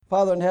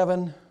Father in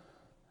heaven,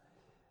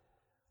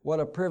 what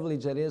a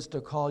privilege it is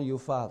to call you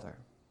Father.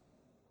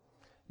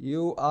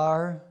 You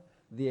are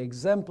the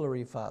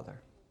exemplary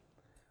Father.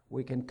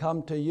 We can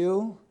come to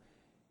you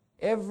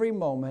every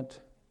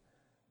moment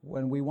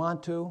when we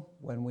want to,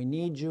 when we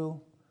need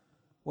you,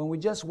 when we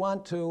just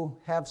want to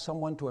have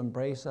someone to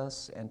embrace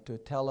us and to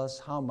tell us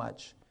how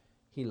much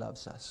He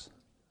loves us.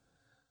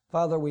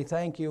 Father, we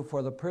thank you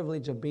for the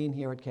privilege of being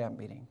here at camp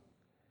meeting.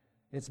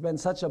 It's been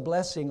such a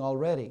blessing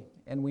already,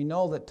 and we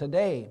know that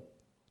today,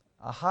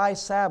 a high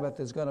Sabbath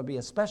is going to be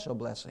a special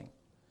blessing.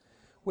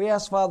 We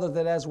ask, Father,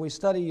 that as we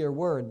study your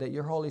word, that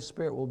your Holy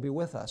Spirit will be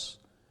with us,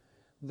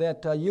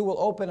 that you will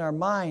open our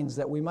minds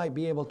that we might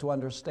be able to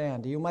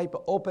understand, you might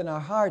open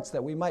our hearts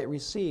that we might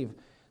receive,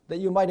 that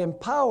you might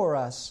empower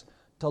us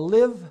to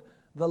live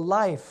the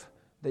life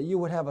that you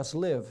would have us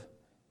live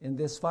in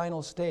this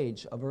final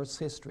stage of Earth's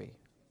history.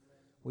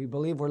 We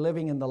believe we're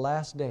living in the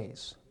last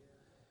days.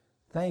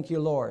 Thank you,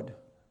 Lord,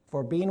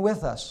 for being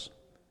with us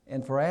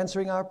and for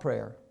answering our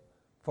prayer,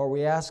 for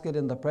we ask it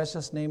in the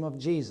precious name of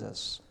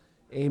Jesus.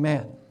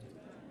 Amen.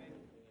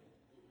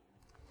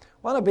 I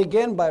want to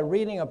begin by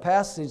reading a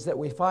passage that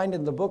we find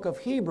in the book of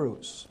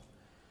Hebrews,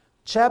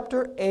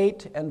 chapter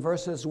 8 and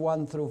verses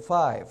 1 through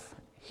 5.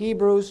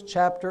 Hebrews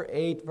chapter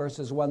 8,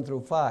 verses 1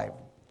 through 5.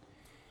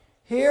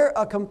 Here,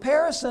 a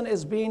comparison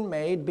is being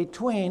made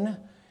between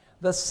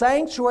the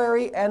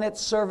sanctuary and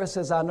its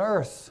services on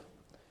earth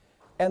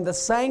and the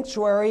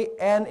sanctuary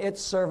and its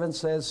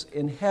services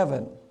in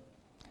heaven.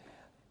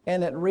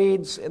 And it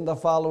reads in the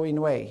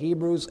following way,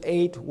 Hebrews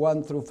 8,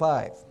 1 through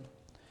 5.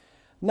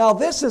 Now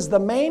this is the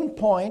main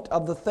point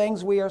of the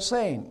things we are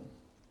saying.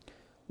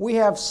 We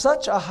have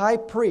such a high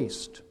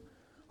priest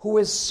who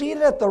is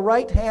seated at the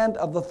right hand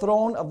of the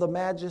throne of the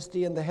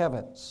majesty in the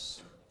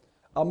heavens,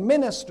 a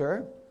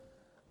minister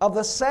of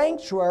the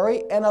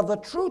sanctuary and of the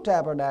true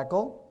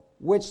tabernacle,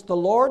 which the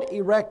Lord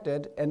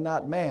erected and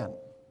not man.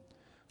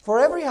 For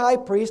every high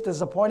priest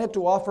is appointed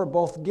to offer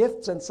both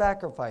gifts and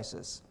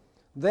sacrifices.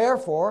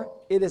 Therefore,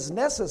 it is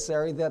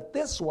necessary that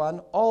this one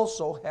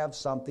also have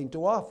something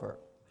to offer.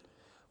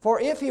 For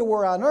if he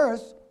were on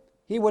earth,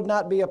 he would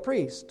not be a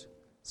priest,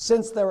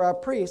 since there are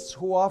priests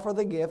who offer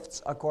the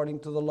gifts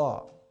according to the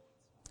law,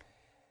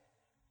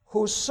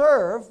 who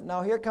serve,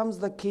 now here comes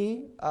the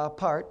key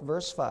part,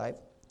 verse 5,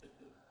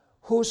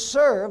 who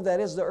serve,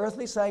 that is the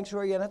earthly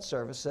sanctuary and its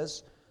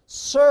services,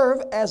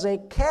 serve as a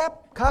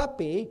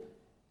copy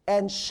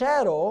and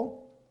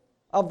shadow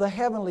of the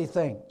heavenly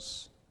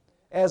things,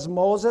 as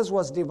Moses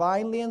was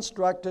divinely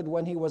instructed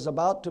when he was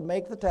about to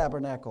make the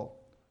tabernacle.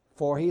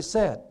 For he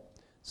said,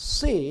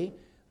 "See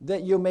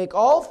that you make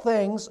all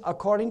things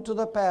according to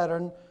the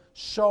pattern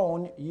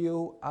shown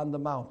you on the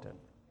mountain."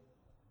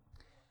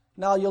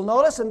 Now you'll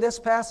notice in this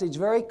passage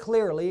very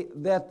clearly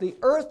that the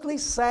earthly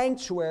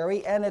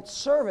sanctuary and its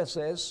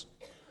services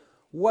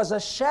were a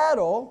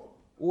shadow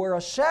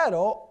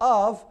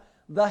of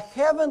the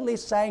heavenly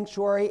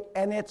sanctuary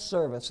and its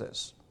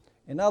services.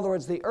 In other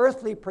words, the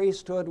earthly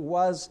priesthood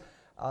was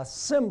a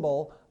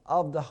symbol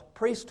of the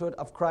priesthood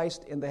of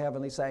Christ in the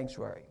heavenly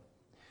sanctuary.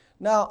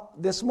 Now,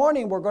 this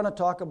morning we're going to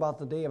talk about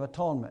the Day of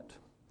Atonement.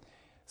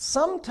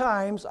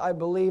 Sometimes I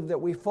believe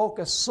that we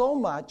focus so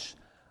much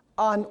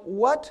on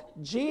what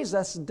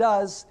Jesus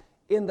does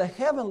in the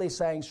heavenly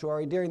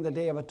sanctuary during the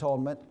Day of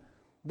Atonement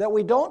that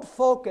we don't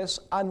focus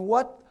on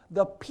what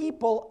the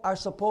people are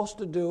supposed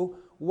to do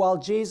while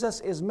Jesus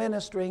is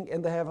ministering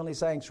in the heavenly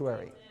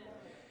sanctuary.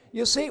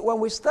 You see, when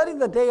we study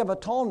the Day of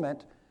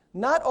Atonement,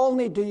 not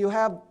only do you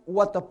have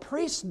what the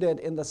priest did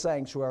in the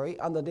sanctuary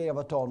on the Day of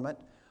Atonement,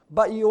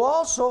 but you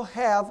also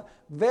have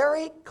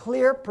very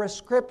clear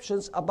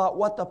prescriptions about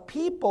what the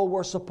people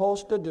were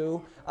supposed to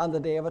do on the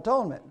Day of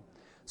Atonement.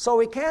 So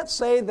we can't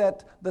say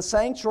that the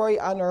sanctuary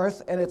on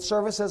earth and its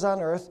services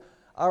on earth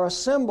are a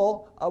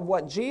symbol of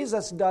what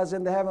Jesus does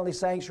in the heavenly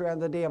sanctuary on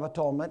the Day of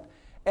Atonement,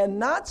 and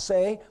not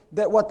say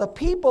that what the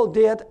people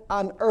did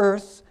on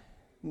earth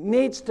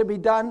needs to be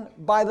done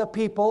by the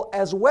people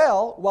as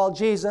well while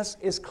Jesus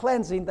is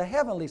cleansing the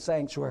heavenly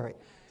sanctuary.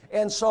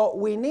 And so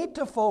we need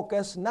to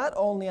focus not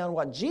only on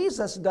what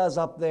Jesus does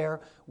up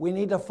there, we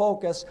need to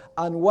focus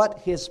on what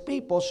His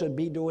people should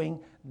be doing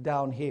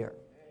down here.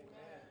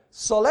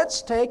 So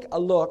let's take a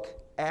look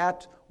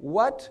at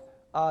what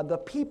the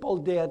people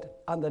did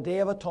on the Day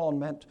of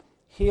Atonement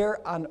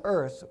here on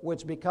earth,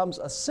 which becomes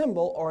a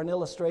symbol or an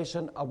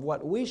illustration of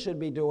what we should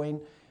be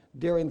doing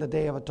during the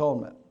Day of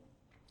Atonement.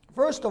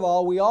 First of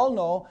all, we all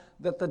know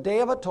that the Day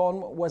of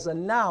Atonement was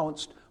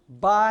announced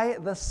by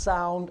the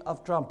sound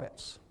of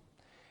trumpets.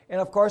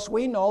 And of course,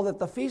 we know that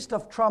the Feast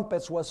of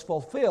Trumpets was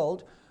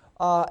fulfilled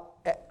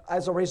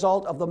as a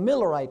result of the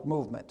Millerite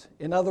movement.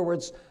 In other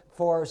words,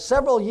 for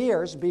several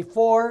years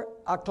before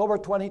October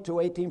 22,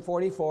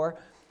 1844,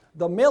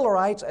 the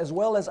Millerites, as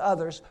well as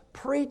others,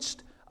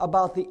 preached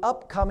about the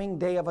upcoming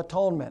Day of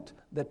Atonement,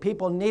 that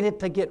people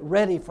needed to get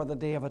ready for the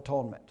Day of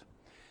Atonement.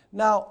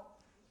 Now,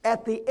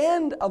 at the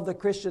end of the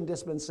Christian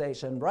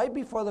dispensation, right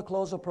before the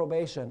close of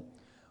probation,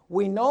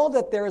 we know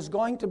that there is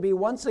going to be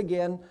once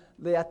again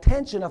the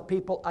attention of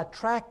people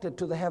attracted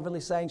to the heavenly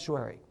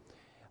sanctuary.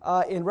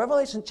 In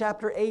Revelation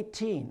chapter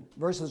 18,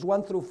 verses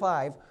 1 through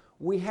 5,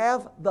 we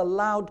have the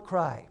loud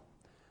cry.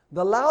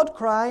 The loud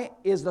cry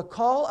is the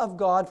call of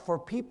God for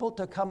people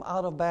to come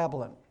out of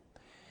Babylon.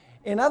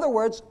 In other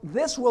words,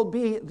 this will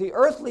be the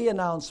earthly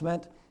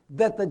announcement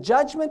that the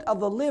judgment of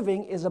the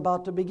living is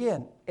about to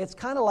begin. It's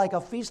kind of like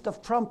a feast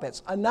of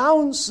trumpets,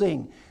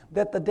 announcing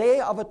that the Day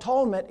of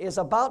Atonement is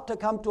about to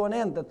come to an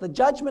end, that the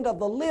judgment of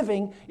the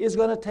living is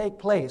going to take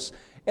place,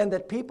 and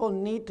that people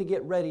need to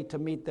get ready to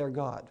meet their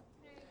God.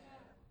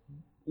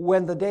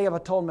 When the Day of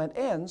Atonement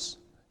ends,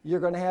 you're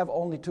going to have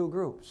only two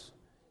groups.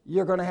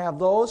 You're going to have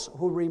those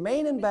who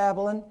remain in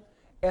Babylon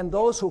and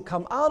those who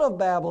come out of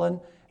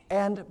Babylon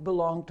and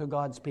belong to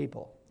God's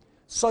people.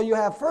 So you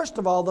have, first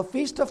of all, the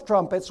Feast of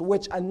Trumpets,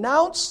 which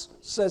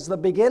announces the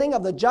beginning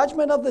of the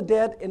judgment of the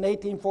dead in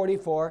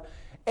 1844,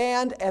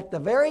 and at the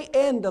very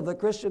end of the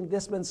Christian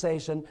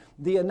dispensation,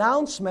 the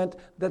announcement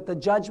that the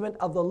judgment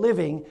of the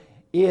living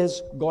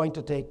is going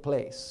to take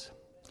place.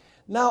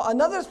 Now,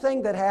 another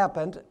thing that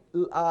happened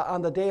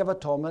on the Day of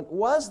Atonement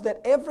was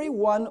that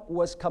everyone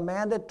was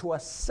commanded to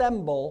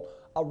assemble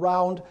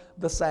around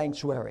the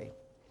sanctuary.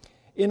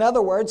 In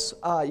other words,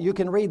 you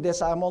can read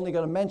this. I'm only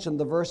going to mention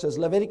the verses.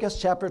 Leviticus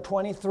chapter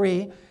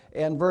 23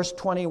 and verse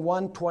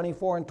 21,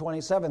 24, and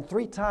 27.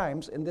 3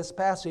 times in this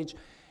passage,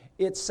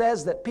 it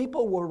says that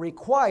people were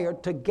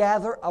required to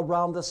gather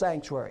around the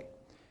sanctuary.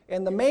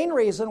 And the main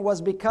reason was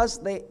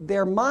because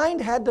their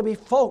mind had to be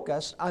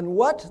focused on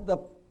what the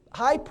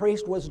high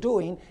priest was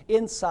doing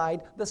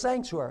inside the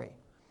sanctuary.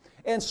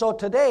 And so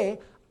today,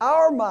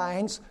 our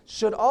minds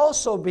should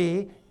also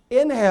be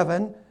in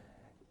heaven,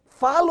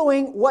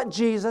 following what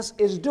Jesus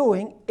is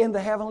doing in the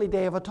heavenly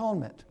Day of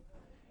Atonement.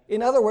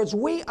 In other words,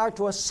 we are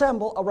to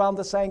assemble around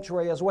the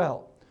sanctuary as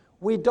well.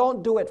 We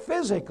don't do it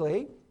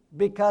physically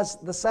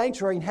because the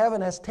sanctuary in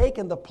heaven has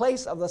taken the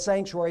place of the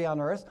sanctuary on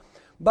earth,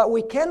 but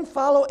we can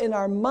follow in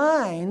our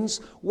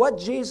minds what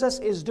Jesus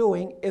is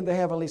doing in the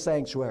heavenly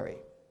sanctuary.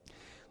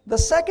 The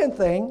second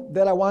thing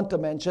that I want to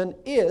mention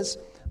is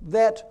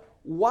that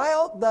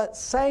while the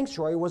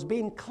sanctuary was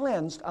being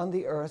cleansed on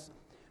the earth,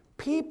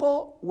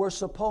 people were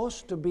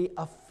supposed to be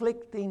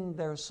afflicting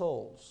their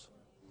souls.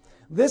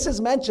 This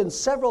is mentioned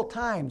several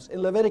times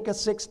in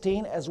Leviticus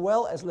 16 as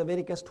well as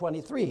Leviticus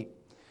 23.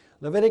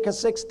 Leviticus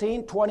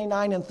 16,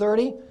 29 and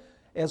 30,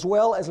 as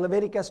well as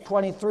Leviticus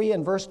 23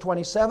 and verse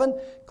 27,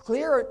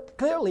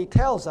 clearly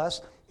tells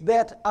us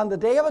that on the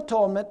Day of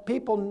Atonement,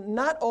 people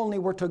not only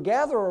were to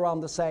gather around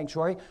the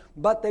sanctuary,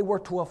 but they were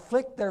to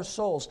afflict their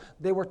souls.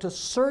 They were to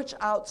search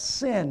out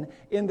sin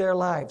in their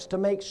lives, to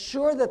make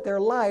sure that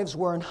their lives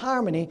were in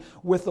harmony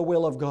with the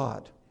will of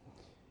God.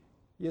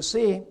 You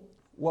see,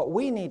 what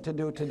we need to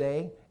do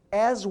today,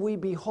 as we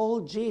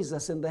behold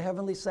Jesus in the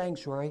heavenly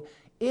sanctuary,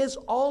 is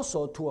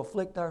also to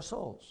afflict our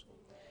souls.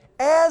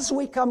 As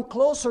we come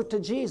closer to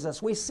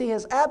Jesus, we see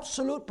His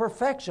absolute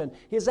perfection,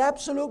 His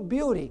absolute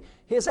beauty,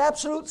 His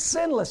absolute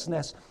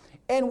sinlessness,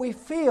 and we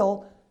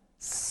feel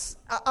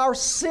our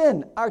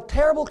sin, our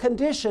terrible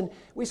condition.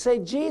 We say,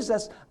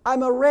 Jesus,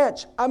 I'm a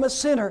wretch, I'm a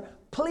sinner,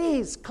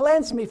 please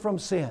cleanse me from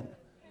sin.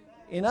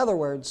 In other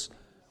words,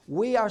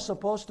 we are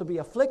supposed to be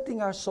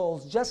afflicting our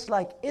souls just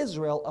like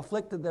Israel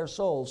afflicted their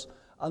souls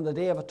on the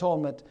Day of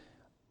Atonement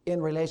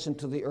in relation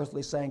to the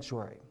earthly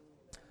sanctuary.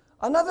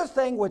 Another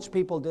thing which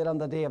people did on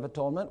the Day of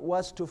Atonement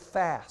was to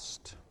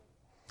fast.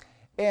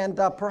 And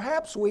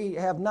perhaps we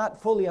have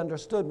not fully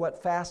understood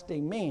what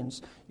fasting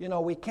means. You know,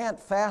 we can't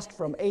fast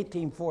from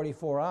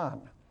 1844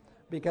 on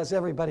because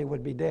everybody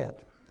would be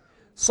dead.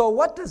 So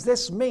what does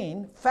this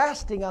mean,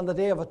 fasting on the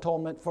Day of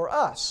Atonement for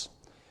us?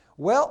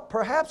 Well,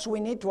 perhaps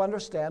we need to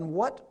understand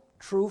what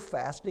true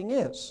fasting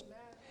is.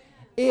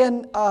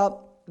 In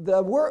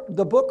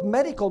the book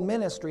Medical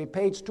Ministry,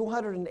 page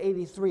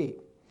 283,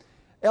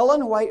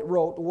 Ellen White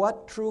wrote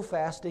what true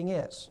fasting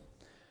is.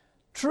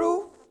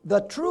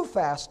 The true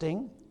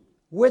fasting,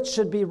 which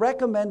should be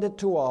recommended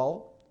to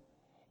all,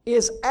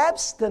 is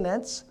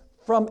abstinence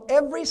from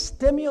every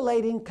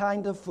stimulating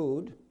kind of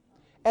food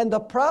and the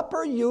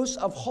proper use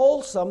of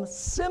wholesome,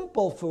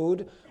 simple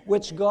food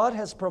which God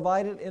has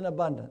provided in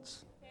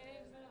abundance.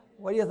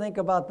 What do you think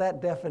about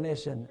that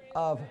definition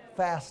of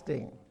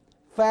fasting?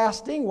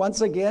 Fasting,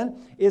 once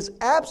again, is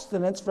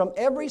abstinence from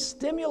every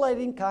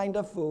stimulating kind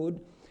of food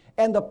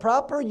and the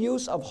proper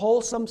use of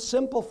wholesome,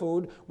 simple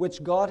food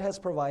which God has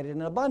provided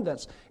in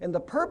abundance. And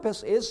the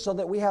purpose is so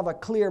that we have a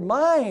clear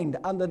mind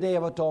on the Day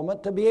of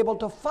Atonement to be able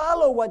to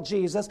follow what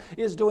Jesus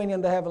is doing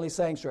in the heavenly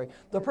sanctuary.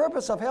 The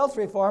purpose of health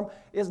reform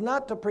is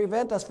not to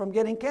prevent us from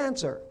getting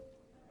cancer.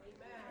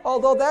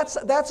 Although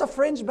that's a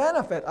fringe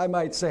benefit, I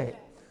might say.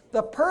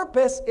 The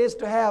purpose is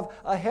to have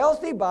a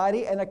healthy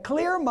body and a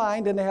clear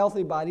mind in a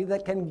healthy body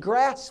that can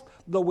grasp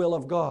the will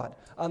of God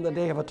on the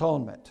Day of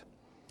Atonement.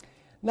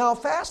 Now,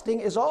 fasting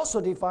is also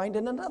defined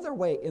in another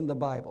way in the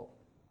Bible,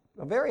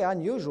 a very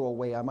unusual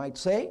way, I might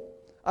say.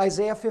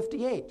 Isaiah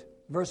 58,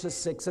 verses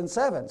 6 and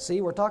 7.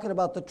 See, we're talking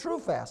about the true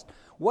fast.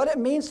 What it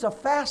means to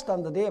fast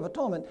on the Day of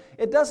Atonement,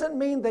 it doesn't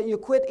mean that you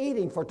quit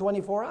eating for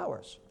 24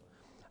 hours.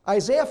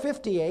 Isaiah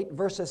 58,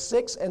 verses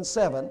 6 and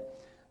 7,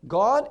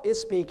 God is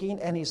speaking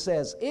and he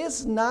says,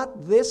 "Is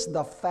not this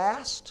the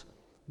fast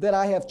that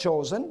I have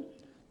chosen,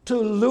 to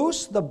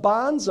loose the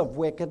bonds of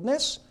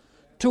wickedness,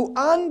 to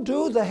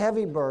undo the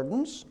heavy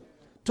burdens,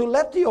 to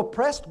let the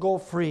oppressed go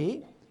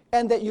free,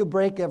 and that you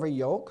break every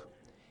yoke?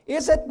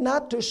 Is it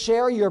not to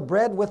share your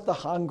bread with the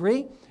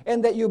hungry,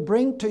 and that you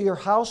bring to your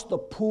house the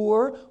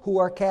poor who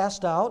are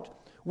cast out?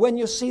 When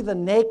you see the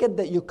naked,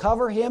 that you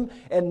cover him,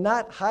 and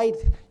not hide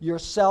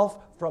yourself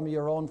from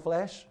your own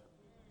flesh?"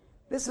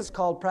 This is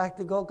called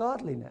practical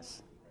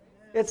godliness.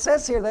 It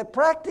says here that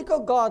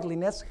practical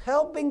godliness,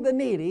 helping the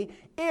needy,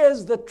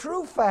 is the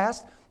true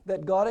fast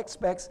that God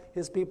expects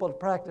his people to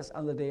practice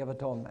on the Day of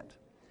Atonement.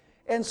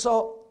 And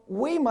so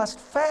we must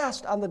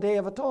fast on the Day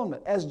of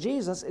Atonement as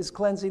Jesus is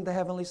cleansing the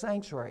heavenly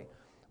sanctuary.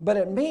 But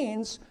it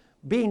means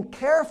being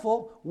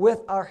careful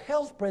with our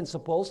health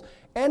principles,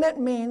 and it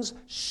means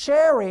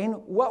sharing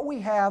what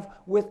we have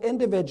with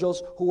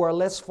individuals who are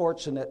less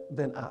fortunate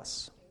than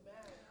us.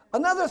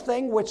 Another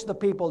thing which the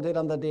people did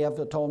on the Day of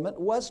Atonement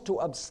was to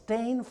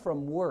abstain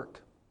from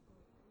work.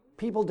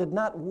 People did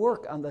not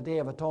work on the Day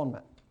of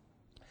Atonement.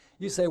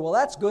 You say, well,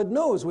 that's good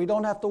news. We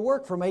don't have to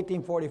work from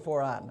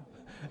 1844 on.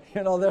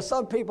 There's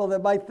some people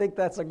that might think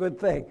that's a good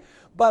thing.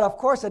 But of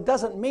course, it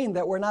doesn't mean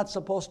that we're not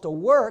supposed to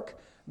work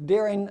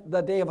during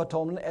the Day of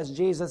Atonement as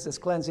Jesus is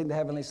cleansing the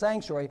heavenly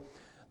sanctuary.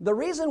 The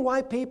reason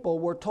why people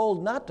were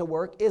told not to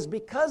work is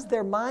because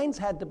their minds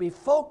had to be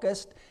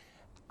focused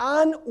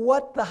on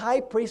what the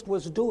high priest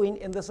was doing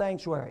in the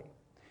sanctuary.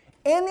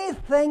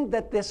 Anything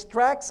that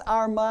distracts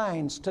our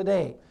minds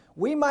today,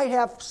 we might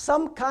have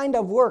some kind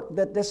of work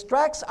that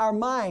distracts our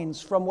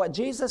minds from what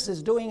Jesus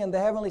is doing in the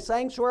heavenly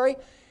sanctuary.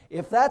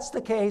 If that's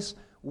the case,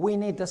 we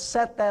need to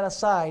set that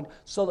aside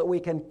so that we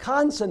can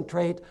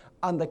concentrate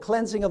on the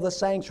cleansing of the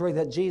sanctuary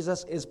that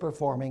Jesus is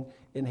performing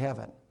in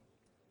heaven.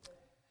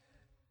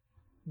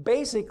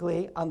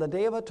 Basically, on the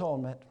Day of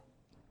Atonement,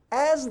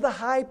 as the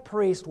high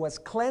priest was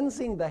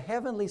cleansing the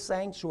heavenly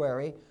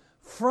sanctuary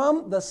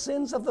from the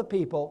sins of the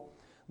people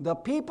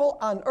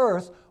on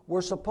earth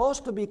were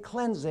supposed to be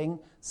cleansing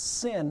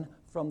sin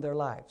from their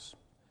lives.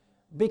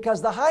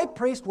 Because the high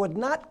priest would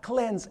not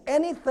cleanse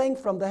anything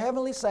from the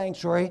heavenly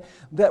sanctuary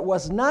that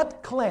was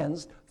not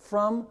cleansed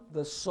from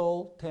the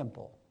soul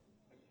temple.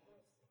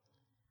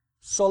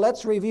 So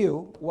let's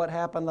review what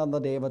happened on the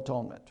Day of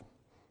Atonement.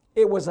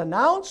 It was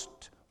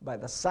announced by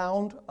the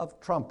sound of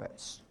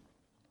trumpets.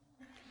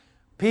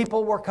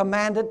 People were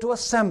commanded to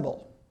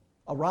assemble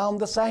around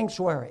the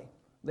sanctuary.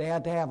 They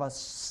had to have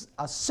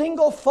a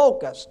single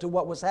focus to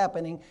what was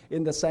happening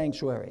in the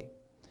sanctuary.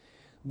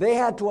 They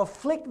had to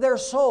afflict their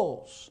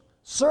souls,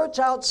 search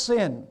out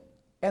sin,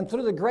 and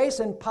through the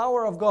grace and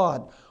power of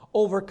God,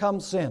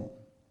 overcome sin.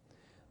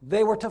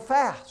 They were to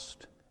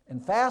fast,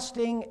 and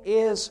fasting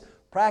is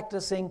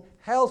practicing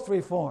health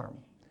reform,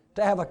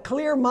 to have a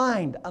clear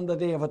mind on the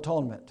Day of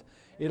Atonement.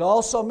 It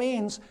also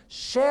means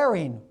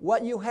sharing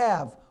what you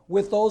have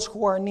with those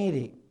who are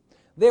needy.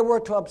 They were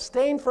to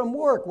abstain from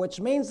work, which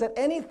means that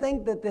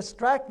anything that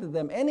distracted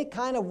them, any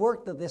kind of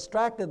work that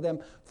distracted them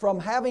from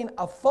having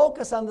a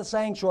focus on the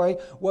sanctuary,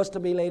 was to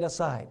be laid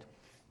aside.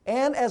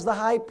 And as the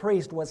high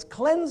priest was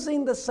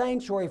cleansing the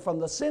sanctuary from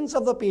the sins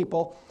of the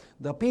people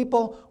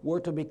were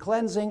to be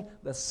cleansing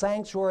the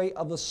sanctuary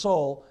of the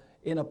soul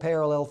in a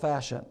parallel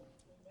fashion.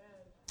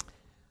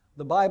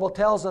 The Bible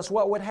tells us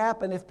what would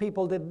happen if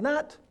people did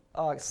not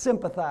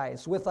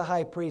sympathize with the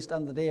high priest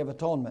on the Day of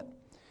Atonement.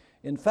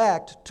 In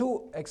fact,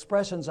 two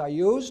expressions are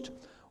used.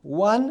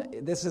 One,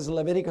 this is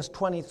Leviticus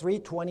 23,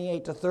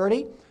 28 to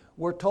 30.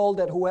 We're told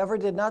that whoever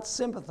did not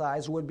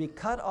sympathize would be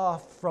cut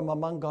off from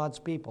among God's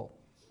people.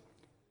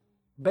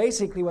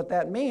 Basically, what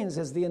that means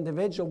is the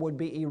individual would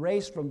be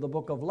erased from the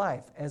book of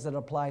life as it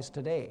applies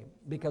today,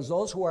 because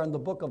those who are in the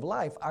book of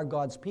life are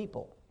God's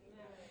people.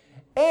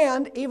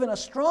 And even a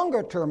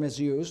stronger term is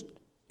used.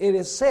 It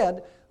is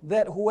said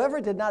that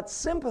whoever did not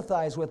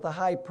sympathize with the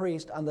high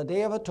priest on the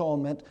Day of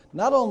Atonement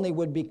not only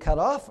would be cut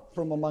off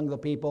from among the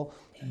people,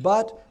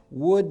 but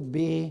would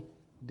be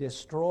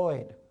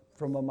destroyed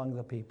from among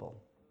the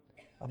people.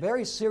 A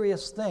very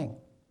serious thing,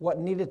 what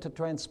needed to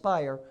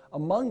transpire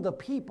among the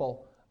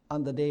people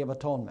on the Day of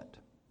Atonement.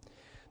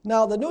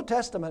 Now, the New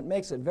Testament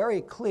makes it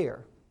very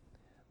clear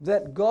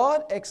that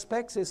God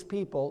expects his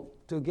people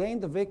to gain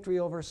the victory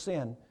over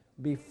sin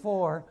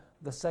before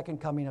the second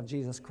coming of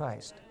Jesus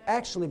Christ.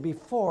 Actually,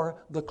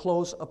 before the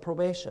close of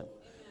probation.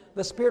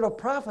 The spirit of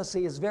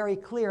prophecy is very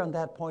clear on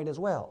that point as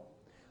well.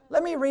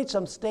 Let me read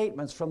some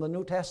statements from the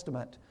New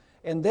Testament,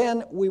 and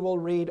then we will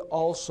read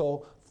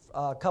also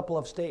a couple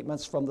of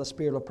statements from the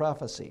spirit of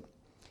prophecy.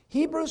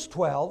 Hebrews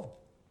 12,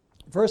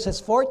 verses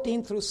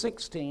 14 through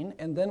 16,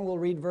 and then we'll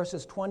read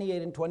verses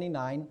 28 and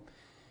 29,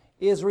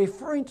 is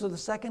referring to the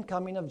second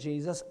coming of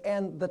Jesus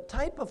and the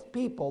type of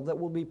people that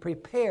will be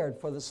prepared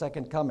for the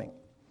second coming.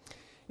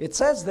 It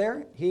says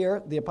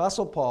here, the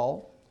Apostle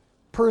Paul,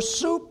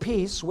 pursue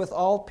peace with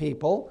all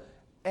people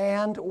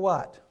and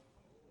what?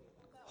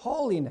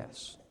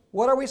 Holiness.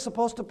 What are we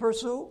supposed to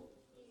pursue?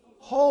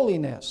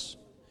 Holiness.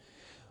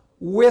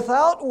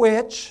 Without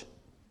which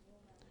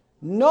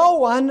no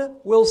one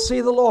will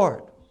see the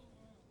Lord.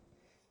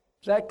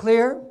 Is that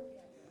clear?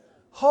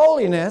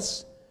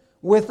 Holiness,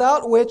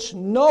 without which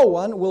no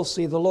one will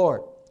see the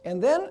Lord.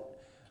 And then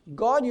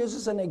God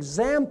uses an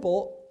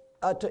example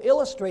to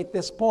illustrate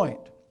this point.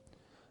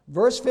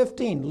 Verse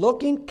 15,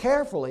 looking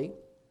carefully,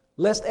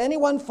 lest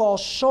anyone fall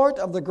short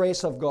of the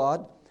grace of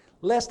God,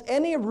 lest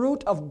any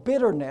root of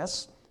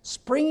bitterness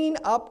springing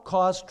up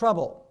cause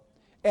trouble,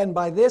 and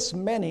by this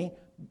many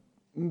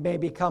may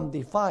become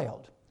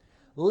defiled.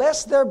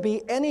 Lest there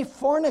be any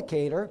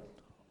fornicator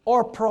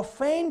or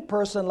profane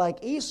person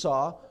like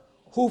Esau,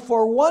 who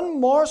for one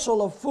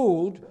morsel of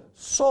food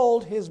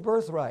sold his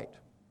birthright.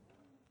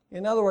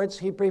 In other words,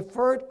 he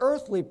preferred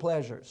earthly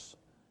pleasures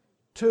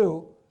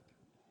to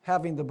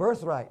having the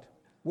birthright,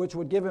 which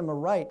would give him a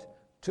right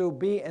to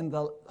be in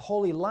the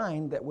holy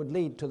line that would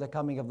lead to the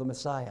coming of the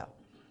Messiah.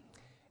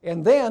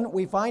 And then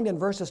we find in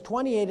verses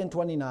 28 and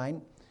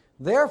 29,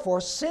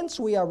 therefore, since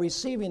we are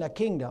receiving a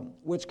kingdom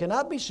which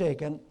cannot be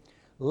shaken,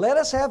 let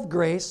us have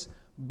grace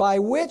by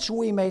which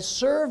we may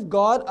serve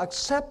God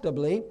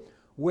acceptably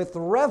with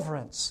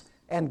reverence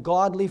and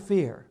godly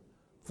fear.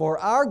 For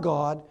our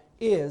God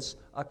is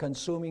a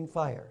consuming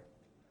fire.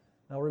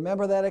 Now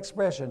remember that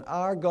expression,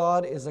 our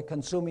God is a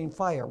consuming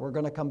fire. We're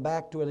going to come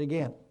back to it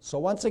again. So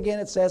once again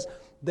it says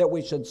that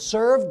we should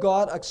serve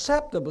God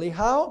acceptably.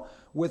 How?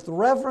 With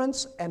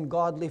reverence and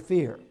godly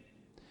fear.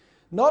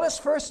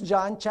 Notice 1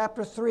 John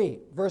chapter 3,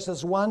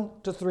 verses 1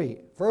 to 3.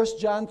 1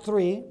 John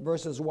 3,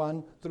 verses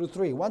 1 through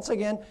 3. Once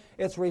again,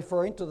 it's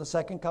referring to the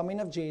second coming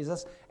of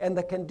Jesus and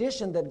the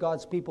condition that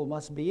God's people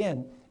must be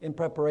in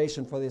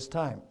preparation for this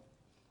time.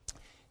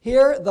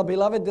 Here, the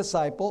beloved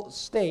disciple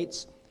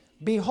states,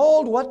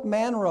 behold what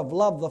manner of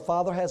love the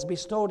Father has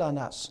bestowed on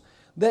us,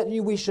 that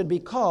we should be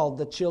called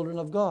the children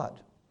of God.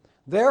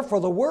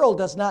 Therefore the world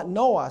does not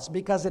know us,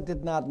 because it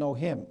did not know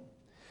Him.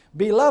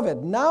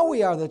 Beloved, now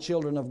we are the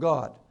children of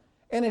God,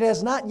 and it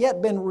has not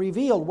yet been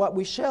revealed what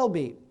we shall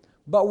be.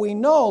 But we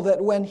know that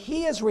when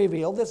He is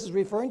revealed, this is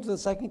referring to the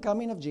second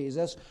coming of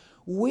Jesus,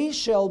 we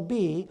shall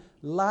be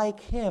like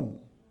Him,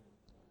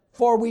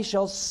 for we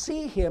shall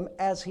see Him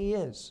as He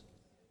is.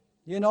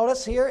 You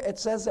notice here it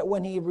says that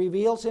when He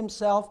reveals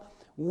Himself,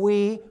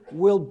 we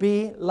will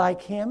be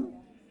like Him,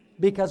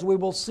 because we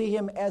will see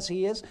Him as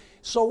He is.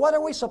 So what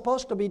are we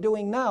supposed to be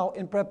doing now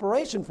in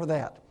preparation for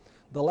that?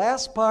 The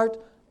last part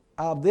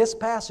of this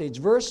passage,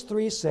 verse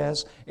 3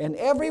 says, and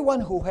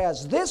everyone who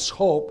has this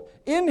hope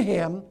in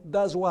Him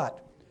does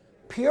what?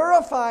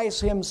 Purifies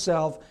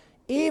himself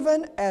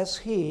even as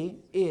He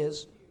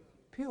is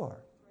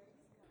pure.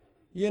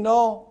 You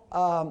know,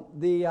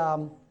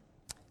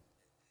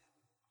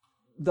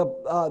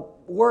 the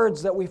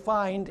words that we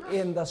find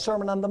in the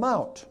Sermon on the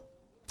Mount.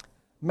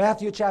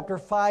 Matthew chapter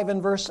 5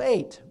 and verse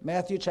 8.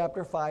 Matthew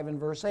chapter 5 and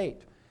verse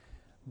 8.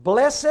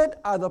 Blessed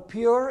are the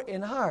pure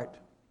in heart,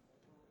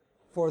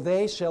 for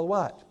they shall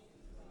what?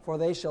 For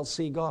they shall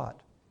see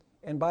God.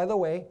 And by the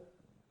way,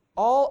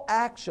 all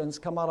actions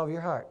come out of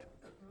your heart.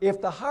 If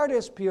the heart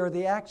is pure,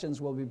 the actions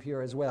will be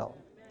pure as well.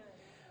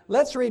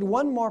 Let's read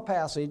one more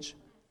passage,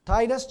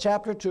 Titus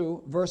chapter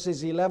 2,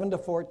 verses 11 to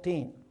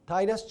 14.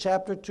 Titus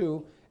chapter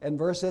 2 and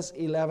verses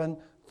 11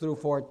 through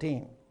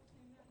 14.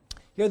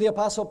 Here the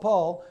Apostle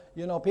Paul,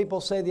 you know,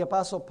 people say the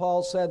Apostle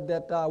Paul said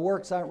that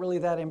works aren't really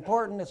that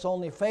important. It's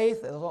only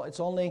faith. It's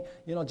only,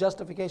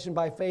 justification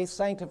by faith.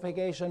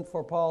 Sanctification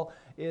for Paul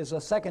is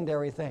a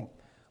secondary thing.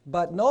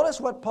 But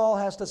notice what Paul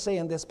has to say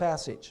in this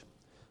passage.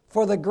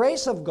 For the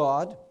grace of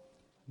God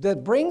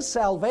that brings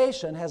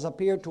salvation has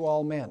appeared to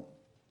all men,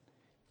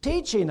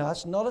 teaching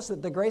us, notice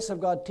that the grace of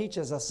God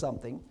teaches us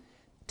something,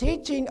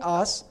 teaching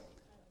us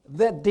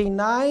that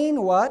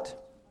denying what?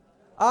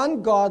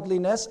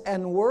 Ungodliness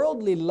and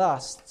worldly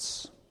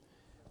lusts,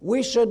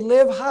 we should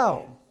live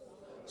how?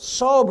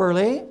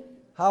 Soberly.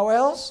 How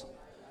else?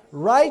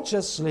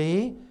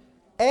 Righteously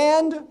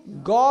and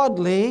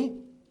godly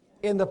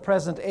in the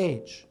present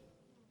age.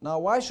 Now,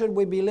 why should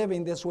we be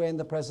living this way in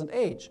the present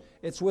age?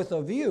 It's with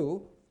a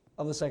view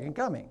of the second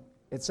coming.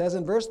 It says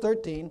in verse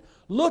 13,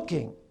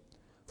 looking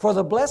for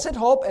the blessed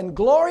hope and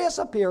glorious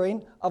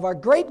appearing of our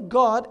great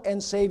God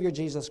and Savior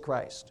Jesus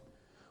Christ,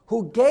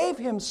 who gave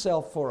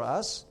Himself for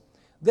us,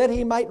 that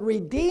He might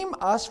redeem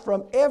us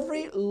from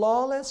every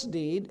lawless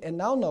deed, and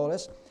now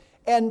notice,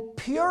 and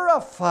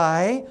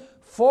purify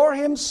for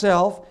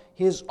Himself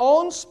His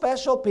own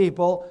special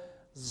people,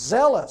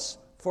 zealous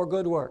for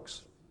good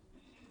works.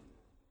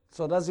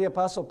 So does the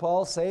Apostle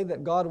Paul say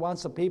that God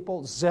wants a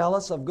people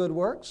zealous of good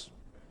works?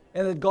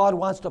 And that God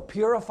wants to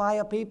purify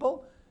a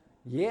people?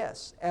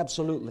 Yes,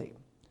 absolutely.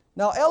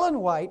 Now Ellen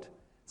White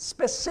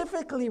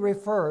specifically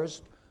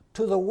refers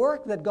to the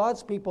work that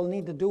God's people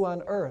need to do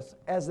on earth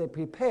as they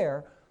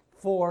prepare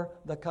for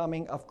the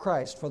coming of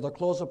Christ, for the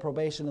close of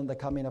probation and the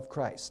coming of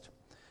Christ.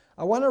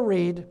 I want to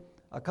read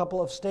a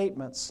couple of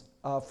statements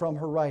from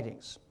her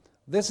writings.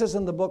 This is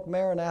in the book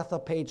Maranatha,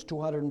 page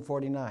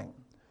 249.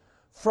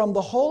 From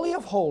the Holy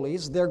of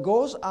Holies, there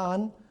goes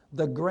on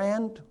the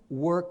grand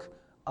work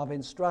of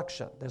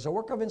instruction. There's a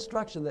work of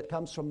instruction that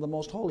comes from the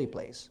most holy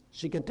place.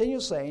 She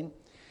continues saying,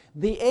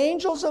 The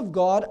angels of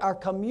God are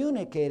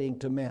communicating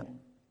to men.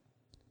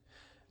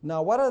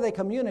 Now, what are they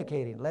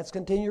communicating? Let's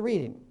continue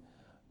reading.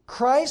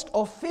 Christ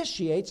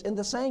officiates in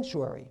the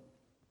sanctuary.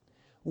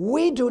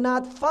 We do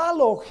not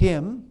follow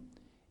him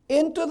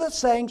into the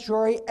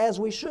sanctuary as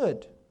we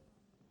should.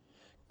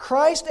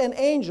 Christ and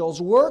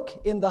angels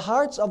work in the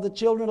hearts of the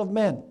children of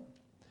men.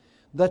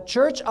 The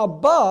church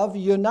above,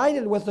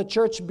 united with the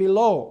church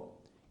below,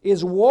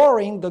 is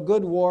warring the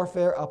good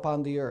warfare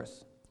upon the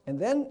earth. And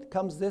then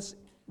comes this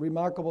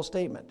remarkable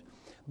statement.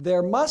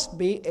 There must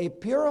be a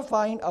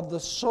purifying of the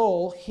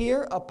soul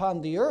here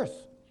upon the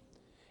earth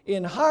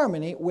in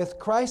harmony with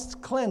Christ's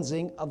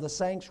cleansing of the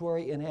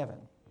sanctuary in heaven.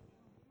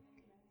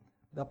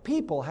 The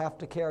people have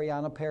to carry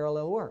on a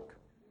parallel work.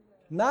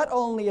 Not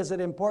only is it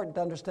important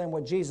to understand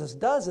what Jesus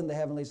does in the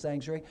heavenly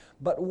sanctuary,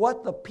 but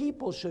what the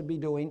people should be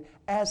doing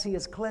as he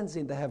is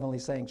cleansing the heavenly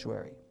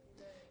sanctuary.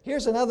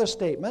 Here's another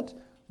statement.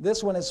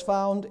 This one is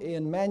found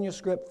in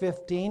manuscript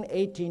 15,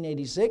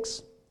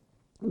 1886.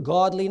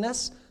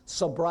 Godliness,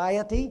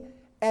 sobriety,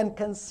 and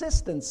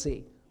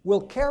consistency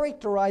will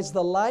characterize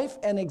the life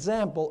and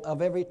example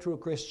of every true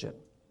Christian.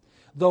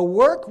 The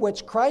work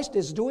which Christ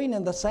is doing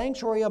in the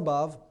sanctuary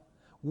above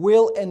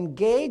will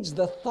engage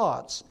the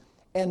thoughts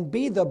and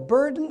be the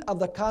burden of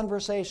the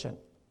conversation.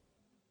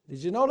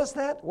 Did you notice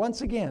that?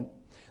 Once again,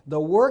 the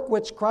work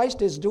which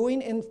Christ is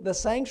doing in the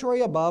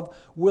sanctuary above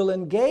will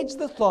engage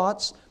the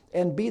thoughts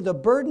and be the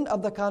burden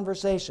of the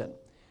conversation.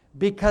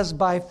 Because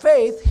by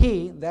faith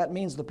he, that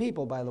means the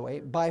people, by the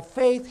way, by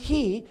faith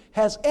he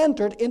has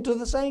entered into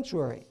the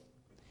sanctuary.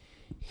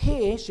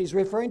 He, she's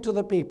referring to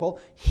the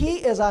people, he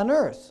is on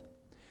earth,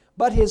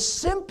 but his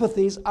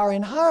sympathies are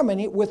in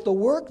harmony with the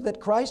work that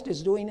Christ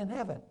is doing in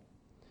heaven.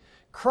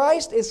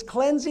 Christ is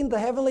cleansing the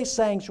heavenly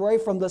sanctuary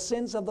from the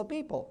sins of the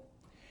people.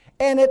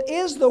 And it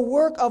is the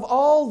work of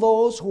all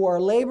those who are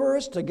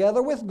laborers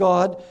together with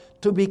God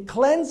to be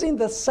cleansing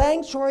the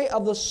sanctuary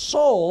of the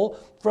soul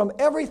from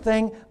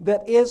everything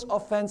that is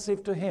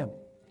offensive to him.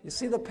 You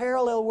see the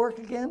parallel work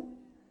again?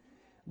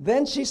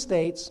 Then she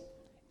states,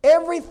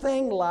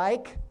 everything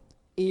like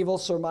evil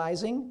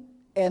surmising,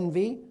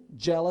 envy,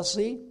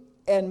 jealousy,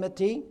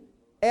 enmity,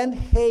 and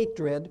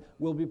hatred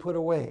will be put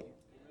away.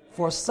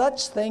 For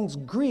such things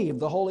grieve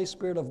the Holy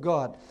Spirit of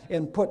God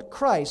and put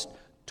Christ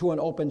to an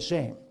open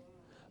shame.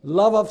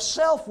 Love of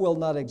self will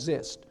not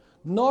exist,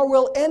 nor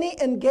will any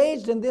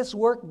engaged in this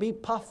work be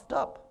puffed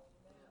up.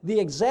 The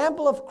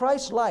example of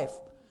Christ's life,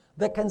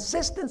 the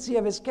consistency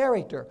of his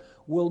character,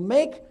 will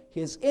make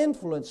his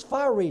influence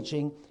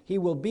far-reaching. He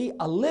will be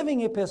a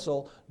living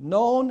epistle,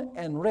 known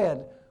and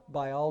read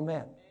by all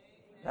men.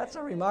 That's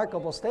a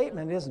remarkable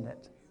statement, isn't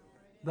it?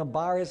 The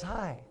bar is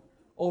high,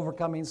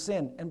 overcoming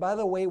sin. And by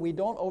the way, we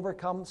don't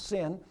overcome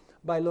sin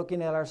by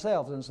looking at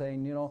ourselves and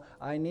saying,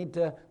 I need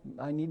to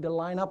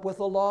line up with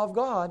the law of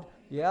God.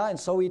 Yeah, and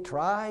so we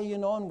try,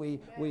 and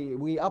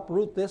we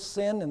uproot this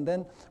sin, and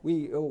then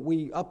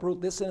we uproot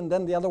this sin, and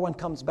then the other one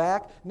comes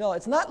back. No,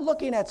 it's not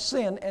looking at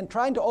sin and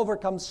trying to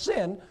overcome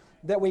sin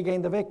that we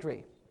gain the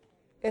victory.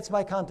 It's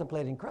by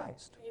contemplating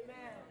Christ. Amen.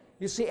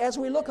 You see, as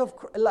we look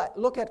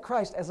at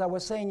Christ, as I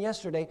was saying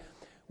yesterday,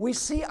 we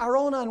see our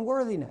own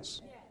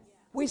unworthiness.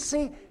 We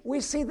see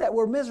that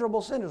we're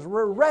miserable sinners.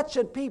 We're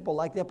wretched people,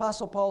 like the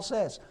Apostle Paul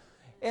says.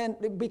 And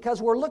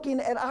because we're looking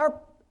at our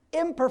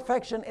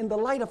imperfection in the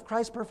light of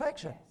Christ's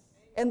perfection.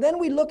 And then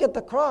we look at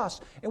the cross,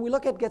 and we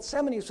look at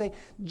Gethsemane and say,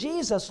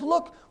 Jesus,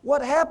 look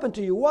what happened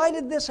to you. Why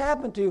did this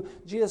happen to you?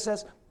 Jesus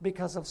says,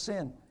 because of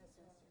sin.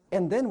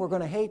 And then we're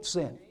going to hate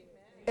sin.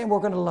 And we're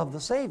going to love the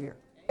Savior.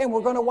 And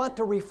we're going to want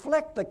to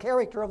reflect the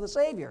character of the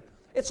Savior.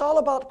 It's all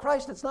about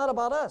Christ. It's not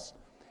about us.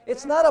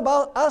 It's not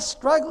about us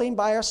struggling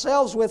by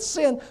ourselves with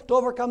sin to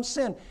overcome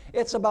sin.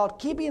 It's about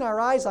keeping our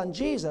eyes on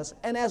Jesus.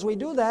 And as we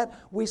do that,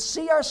 we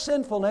see our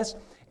sinfulness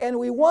and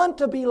we want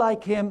to be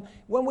like him.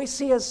 When we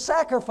see his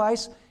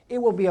sacrifice, it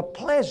will be a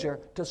pleasure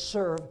to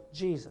serve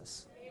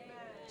Jesus. Amen.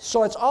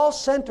 So it's all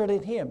centered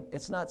in him.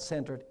 It's not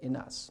centered in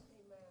us.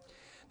 Amen.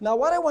 Now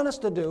what I want us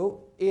to do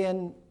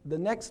in the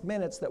next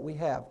minutes that we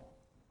have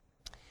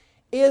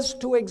is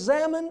to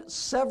examine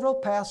several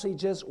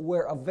passages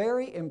where a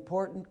very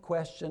important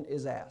question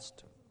is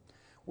asked.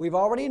 We've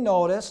already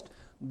noticed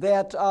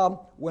that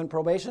when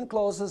probation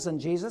closes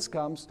and Jesus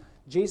comes,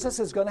 Jesus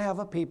is going to have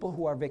a people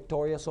who are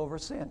victorious over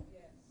sin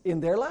in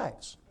their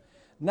lives.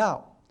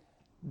 Now,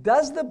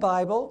 does the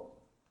Bible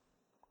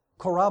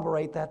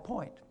corroborate that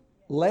point?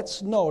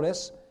 Let's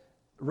notice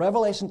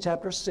Revelation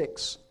chapter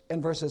 6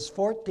 and verses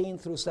 14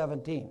 through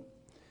 17.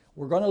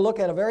 We're going to look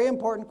at a very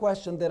important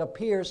question that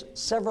appears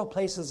several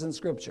places in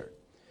Scripture.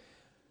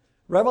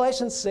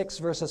 Revelation 6,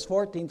 verses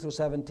 14 through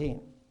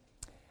 17.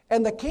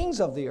 And the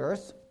kings of the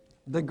earth,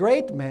 the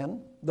great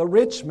men, the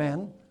rich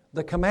men,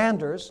 the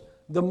commanders,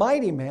 the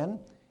mighty men,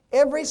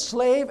 every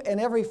slave and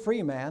every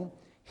free man,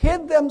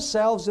 hid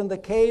themselves in the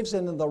caves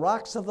and in the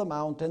rocks of the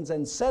mountains,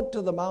 and said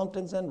to the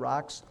mountains and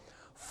rocks,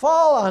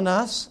 fall on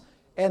us,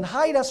 and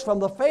hide us from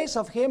the face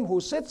of him who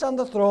sits on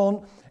the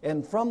throne,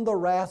 and from the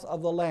wrath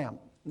of the Lamb.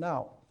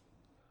 Now,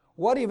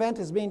 what event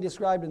is being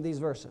described in these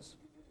verses?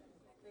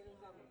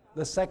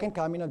 The second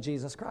coming of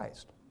Jesus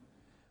Christ.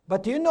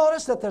 But do you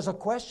notice that there's a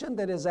question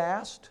that is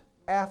asked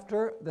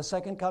after the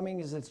second coming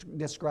is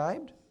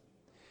described?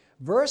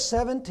 Verse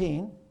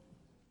 17,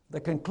 the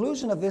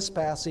conclusion of this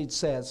passage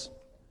says,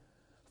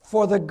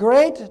 "For the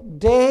great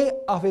day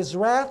of his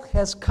wrath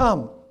has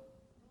come,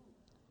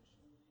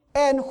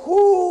 and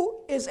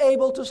who is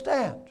able to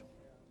stand?"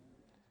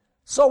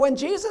 So when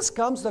Jesus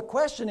comes, the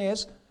question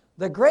is,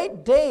 the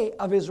great day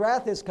of his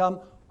wrath has come,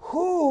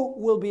 who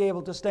will be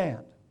able to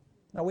stand?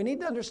 Now we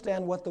need to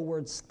understand what the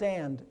word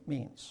stand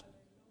means.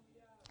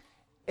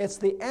 It's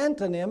the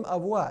antonym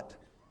of what?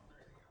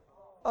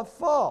 Of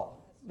fall.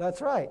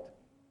 That's right.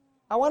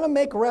 I want to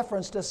make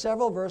reference to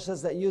several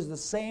verses that use the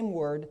same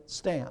word,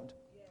 stand.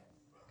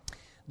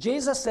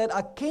 Jesus said,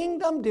 "A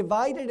kingdom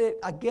divided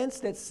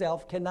against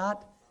itself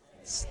cannot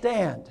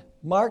stand."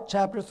 Mark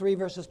chapter 3,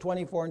 verses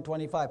 24 and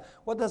 25.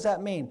 What does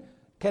that mean?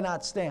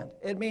 Cannot stand.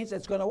 It means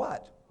it's going to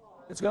what?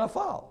 It's going to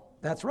fall.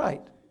 That's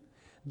right.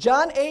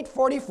 John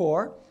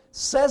 8:44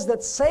 says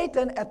that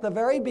Satan at the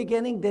very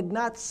beginning did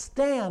not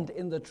stand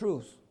in the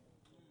truth.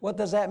 What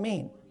does that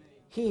mean?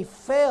 He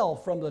fell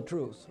from the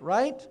truth,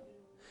 right?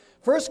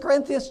 1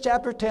 Corinthians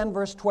chapter 10,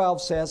 verse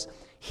 12 says,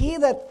 "He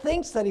that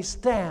thinks that he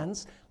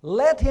stands,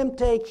 let him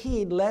take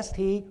heed lest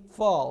he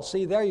fall."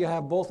 See, there you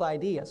have both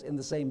ideas in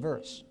the same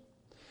verse.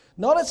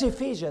 Notice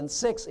Ephesians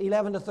 6,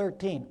 11 to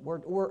 13.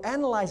 We're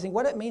analyzing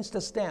what it means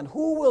to stand.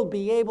 Who will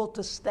be able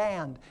to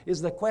stand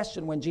is the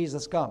question when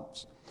Jesus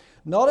comes.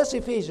 Notice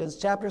Ephesians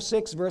chapter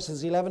 6,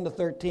 verses 11 to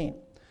 13.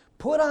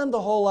 "Put on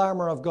the whole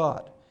armor of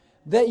God,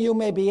 that you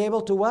may be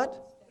able to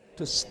what?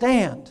 To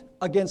stand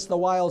against the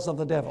wiles of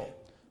the devil.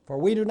 For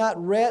we do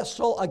not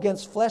wrestle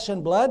against flesh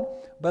and blood,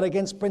 but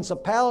against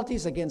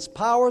principalities, against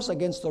powers,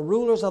 against the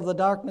rulers of the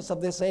darkness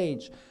of this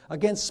age,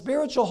 against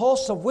spiritual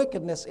hosts of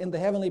wickedness in the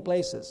heavenly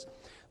places.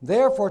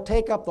 Therefore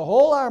take up the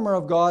whole armor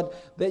of God,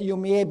 that you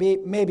may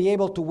be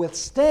able to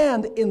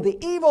withstand in the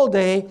evil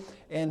day,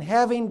 and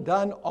having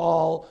done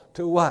all,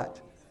 to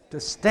what? To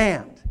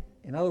stand."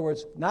 In other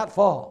words, not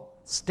fall,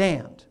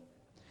 stand.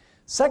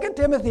 2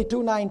 Timothy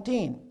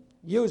 2:19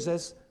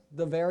 uses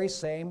the very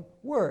same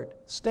word,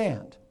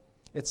 stand.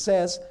 It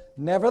says,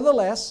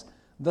 "Nevertheless,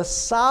 the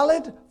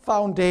solid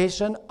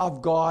foundation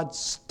of God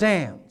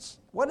stands."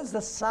 What is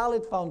the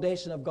solid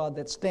foundation of God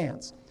that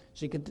stands?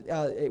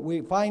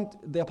 We find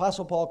the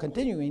Apostle Paul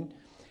continuing,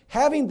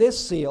 "Having this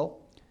seal,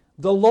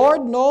 the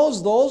Lord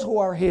knows those who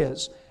are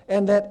his,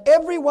 and that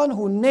everyone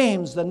who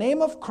names the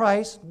name of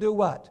Christ," do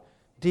what?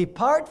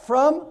 "Depart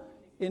from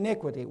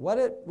iniquity."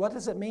 What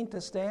does it mean to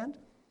stand?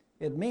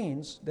 It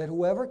means that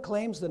whoever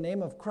claims the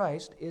name of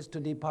Christ is to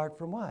depart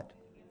from what?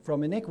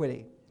 From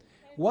iniquity.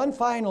 One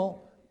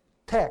final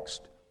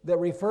text that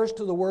refers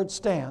to the word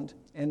stand,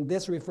 and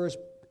this refers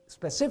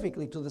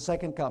specifically to the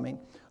second coming.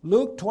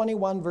 Luke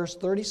 21, verse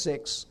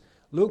 36.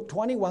 Luke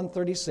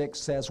 21:36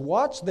 says,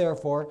 "Watch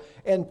therefore,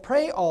 and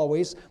pray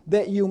always,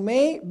 that you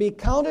may be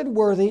counted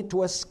worthy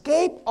to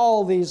escape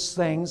all these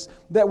things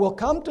that will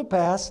come to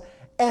pass,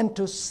 and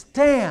to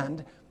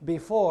stand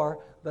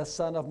before the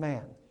Son of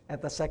Man,"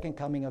 at the second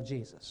coming of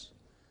Jesus.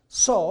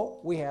 So,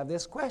 we have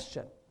this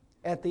question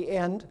at the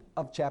end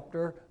of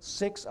chapter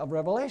 6 of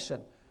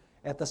Revelation.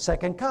 At the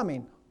second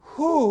coming,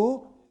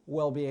 who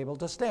will be able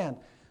to stand?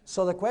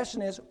 So the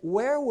question is,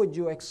 where would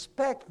you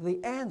expect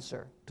the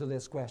answer to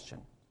this question?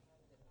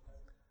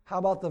 How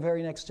about the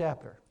very next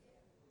chapter?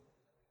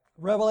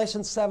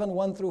 Revelation 7,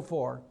 1 through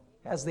 4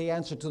 has the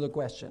answer to the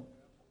question.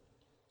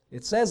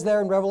 It says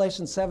there in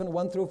Revelation 7,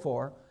 1 through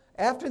 4,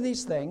 "After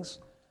these things,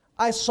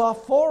 I saw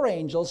 4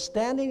 angels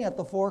standing at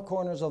the 4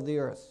 corners of the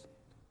earth,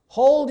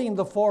 holding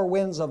the 4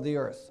 winds of the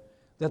earth,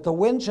 that the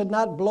wind should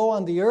not blow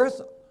on the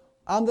earth,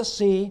 on the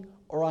sea,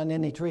 or on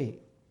any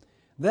tree.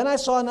 Then I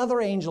saw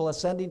another angel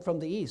ascending from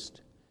the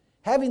east,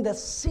 having the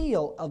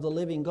seal of the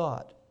living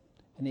God.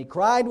 And he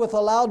cried with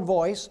a loud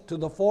voice to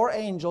the 4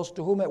 angels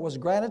to whom it was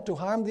granted to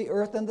harm the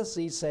earth and the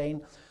sea,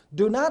 saying,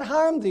 'Do not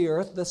harm the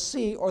earth, the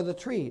sea, or the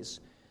trees,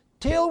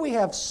 till we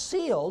have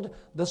sealed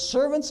the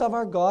servants of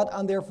our God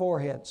on their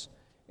foreheads.'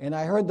 And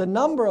I heard the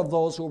number of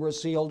those who were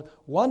sealed,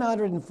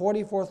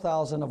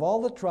 144,000 of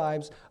all the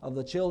tribes of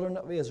the children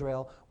of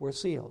Israel were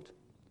sealed."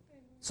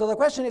 So the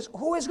question is,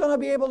 who is going to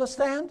be able to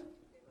stand?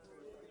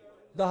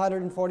 The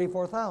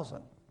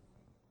 144,000.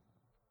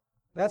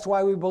 That's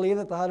why we believe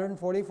that the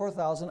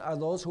 144,000 are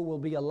those who will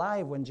be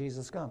alive when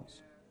Jesus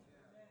comes.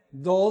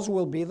 Those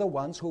will be the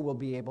ones who will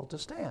be able to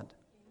stand,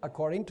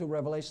 according to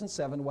Revelation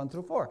 7, 1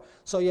 through 4.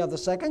 So you have the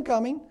second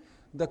coming,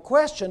 the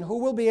question, who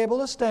will be able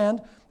to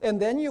stand, and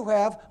then you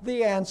have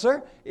the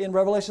answer in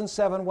Revelation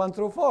 7, 1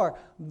 through 4.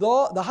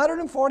 The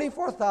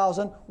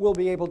 144,000 will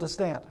be able to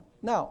stand.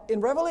 Now,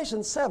 in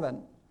Revelation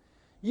 7,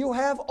 you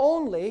have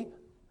only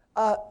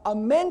a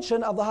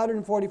mention of the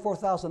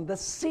 144,000, the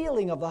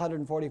sealing of the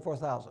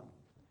 144,000.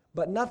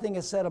 But nothing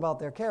is said about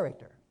their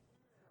character.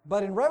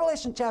 But in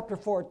Revelation chapter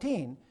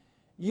 14,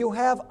 you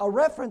have a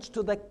reference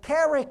to the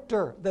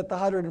character that the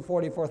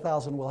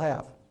 144,000 will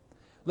have.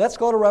 Let's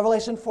go to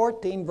Revelation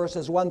 14,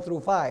 verses 1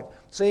 through 5.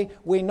 See,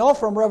 we know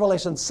from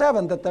Revelation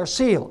 7 that they're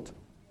sealed.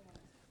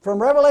 From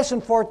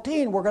Revelation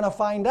 14, we're going to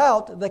find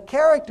out the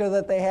character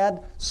that they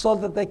had so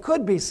that they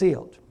could be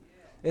sealed.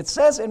 It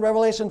says in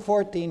Revelation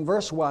 14,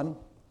 verse 1,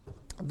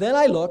 "Then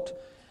I looked,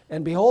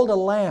 and behold a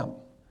Lamb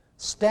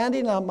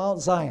standing on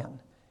Mount Zion,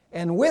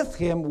 and with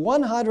him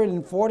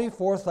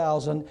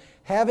 144,000,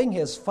 having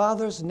his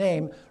Father's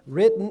name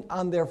written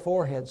on their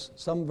foreheads."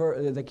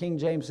 The King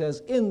James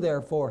says, "in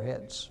their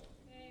foreheads."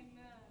 Amen.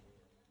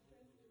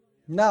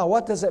 Now,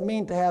 what does it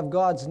mean to have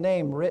God's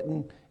name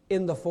written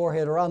in the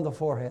forehead or on the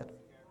forehead?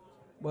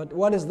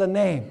 What is the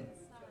name?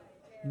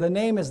 The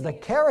name is the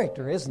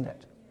character, isn't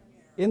it?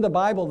 In the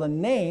Bible, the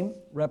name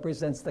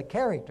represents the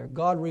character.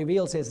 God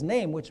reveals His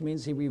name, which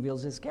means He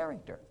reveals His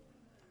character.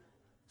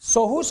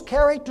 So whose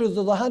character do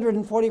the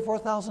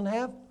 144,000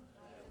 have?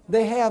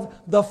 They have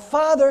the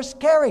Father's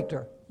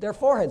character, their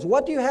foreheads.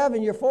 What do you have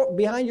in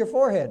behind your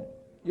forehead?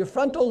 Your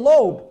frontal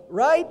lobe,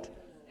 right?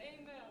 Amen.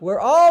 Where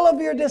all of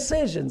your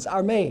decisions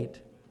are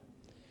made.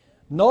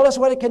 Notice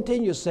what it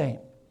continues saying.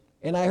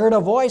 "And I heard a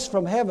voice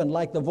from heaven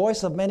like the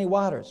voice of many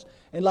waters,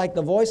 and like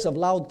the voice of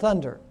loud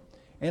thunder.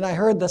 And I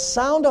heard the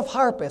sound of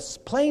harpists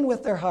playing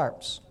with their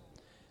harps.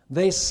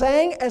 They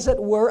sang as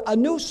it were a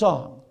new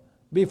song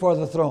before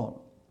the throne,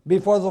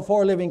 before the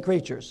four living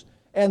creatures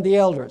and the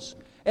elders.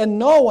 And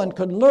no one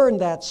could learn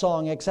that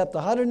song except the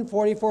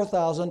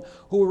 144,000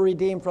 who were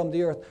redeemed from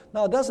the earth."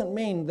 Now, it doesn't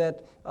mean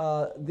that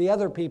the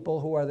other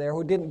people who are there,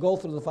 who didn't go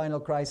through the final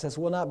crisis,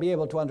 will not be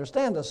able to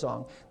understand the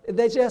song.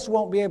 They just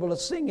won't be able to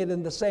sing it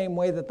in the same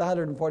way that the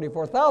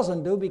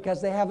 144,000 do,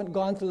 because they haven't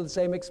gone through the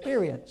same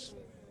experience.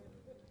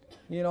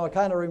 You know, it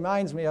kind of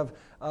reminds me of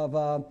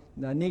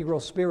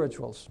Negro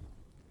spirituals.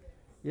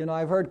 You know,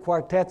 I've heard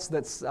quartets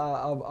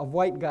of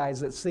white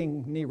guys that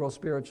sing Negro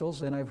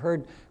spirituals, and I've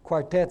heard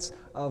quartets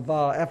of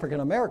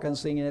African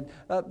Americans singing it.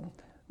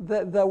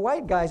 The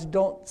white guys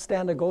don't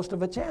stand a ghost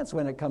of a chance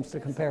when it comes to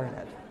comparing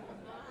it.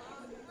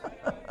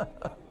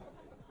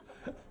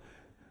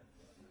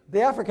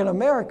 The African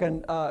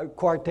American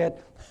quartet,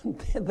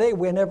 they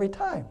win every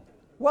time.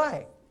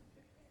 Why?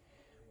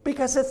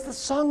 Because it's the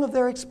song of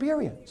their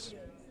experience.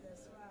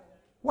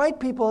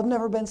 White people have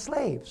never been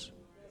slaves.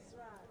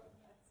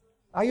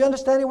 Are you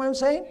understanding what I'm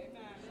saying?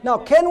 Now,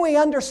 can we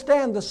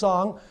understand the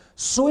song,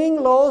 "Swing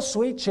low,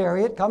 sweet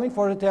chariot, coming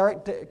forward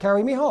to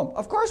carry me home"?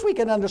 Of course we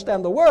can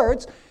understand the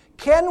words.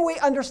 Can we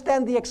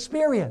understand the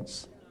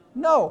experience?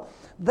 No.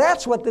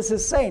 That's what this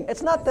is saying.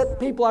 It's not that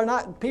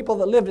people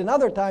that lived in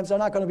other times are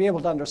not going to be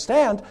able to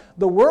understand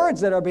the words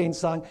that are being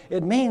sung.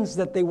 It means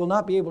that they will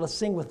not be able to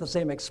sing with the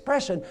same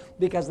expression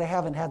because they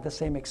haven't had the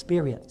same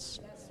experience.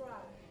 That's right.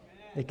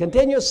 It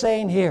continues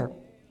saying here,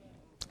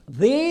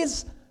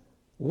 "These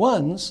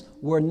ones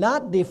were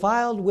not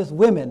defiled with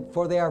women,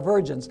 for they are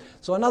virgins."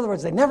 So in other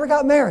words, they never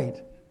got married.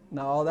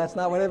 No, that's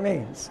not what it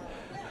means.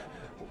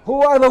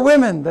 Who are the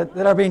women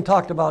that are being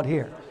talked about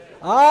here?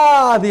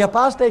 The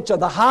apostate,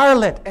 the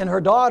harlot and her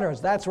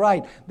daughters. That's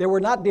right. They were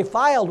not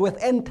defiled with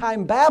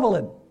end-time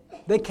Babylon.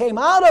 They came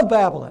out of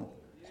Babylon.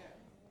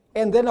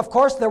 And then, of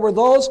course, there were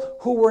those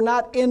who were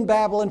not in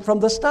Babylon from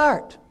the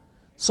start.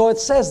 So it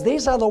says,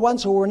 "These are the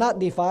ones who were not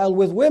defiled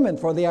with women,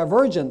 for they are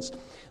virgins.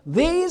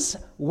 These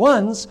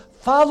ones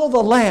follow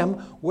the Lamb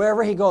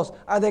wherever He goes."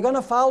 Are they going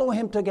to follow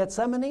Him to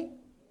Gethsemane?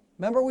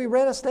 Remember we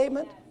read a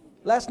statement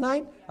last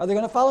night? Are they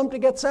going to follow Him to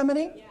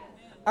Gethsemane? Yes.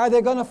 Are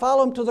they going to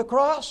follow Him to the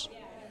cross? Yes.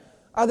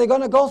 Are they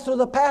going to go through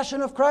the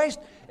passion of Christ?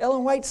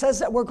 Ellen White says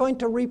that we're going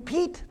to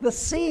repeat the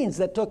scenes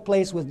that took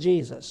place with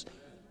Jesus.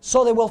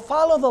 So they will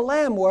follow the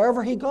Lamb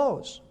wherever He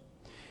goes.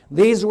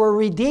 "These were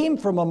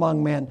redeemed from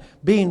among men,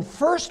 being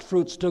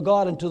firstfruits to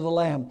God and to the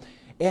Lamb.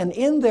 And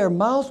in their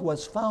mouth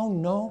was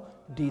found no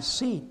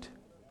deceit."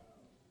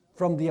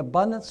 From the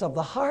abundance of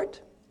the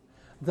heart,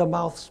 the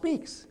mouth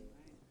speaks.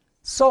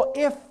 So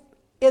if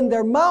in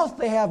their mouth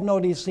they have no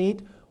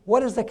deceit,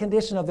 what is the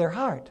condition of their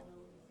heart?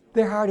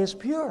 Their heart is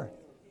pure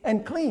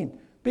and clean,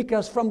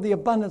 because from the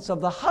abundance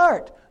of the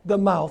heart, the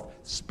mouth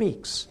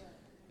speaks.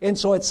 And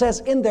so it says,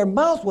 "In their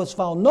mouth was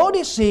found no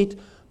deceit,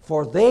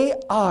 for they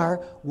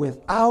are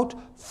without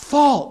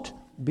fault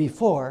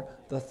before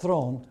the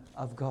throne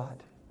of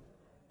God."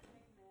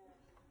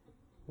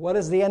 What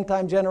is the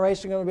end-time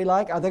generation going to be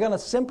like? Are they going to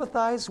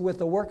sympathize with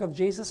the work of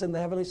Jesus in the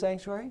heavenly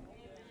sanctuary? Amen.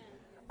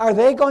 Are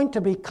they going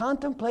to be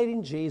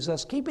contemplating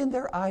Jesus, keeping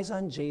their eyes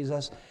on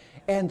Jesus,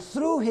 and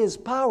through His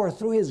power,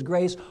 through His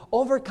grace,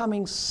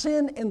 overcoming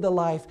sin in the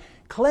life,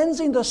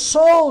 cleansing the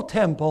soul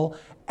temple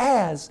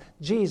as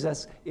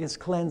Jesus is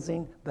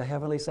cleansing the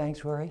heavenly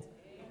sanctuary?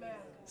 Amen.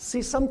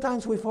 See,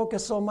 sometimes we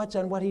focus so much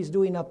on what He's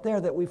doing up there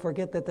that we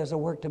forget that there's a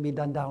work to be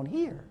done down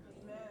here.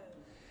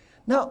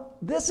 Now,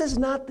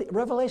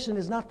 Revelation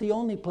is not the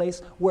only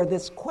place where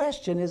this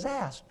question is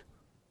asked.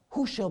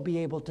 Who shall be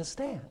able to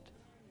stand?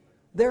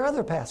 There are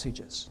other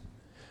passages.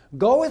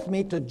 Go with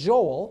me to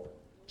Joel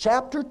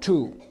chapter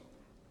 2.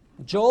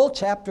 Joel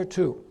chapter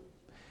 2.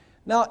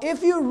 Now,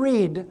 if you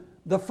read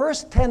the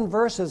first 10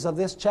 verses of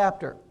this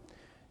chapter,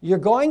 you're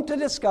going to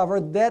discover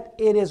that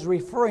it is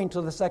referring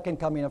to the second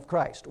coming of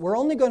Christ. We're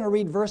only going to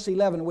read verse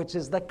 11, which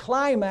is the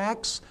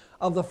climax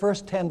of the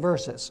first 10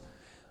 verses.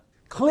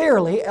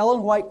 Clearly,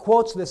 Ellen White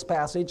quotes this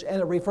passage,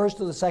 and it refers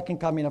to the second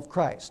coming of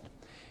Christ.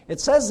 It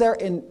says there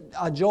in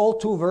Joel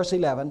 2, verse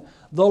 11,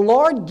 "The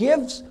Lord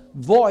gives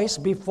voice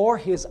before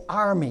His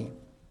army.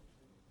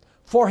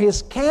 For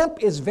His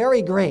camp is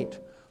very great,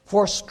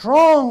 for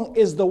strong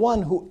is the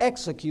one who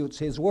executes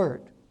His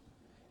word."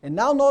 And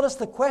now notice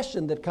the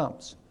question that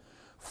comes.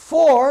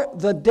 "For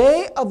the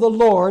day of the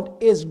Lord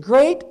is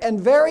great and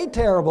very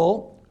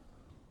terrible.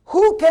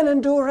 Who can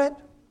endure it?"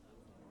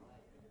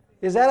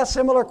 Is that a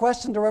similar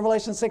question to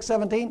Revelation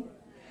 6:17?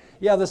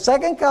 Yeah, the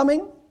second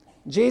coming,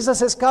 Jesus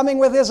is coming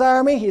with His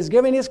army, He's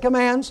giving His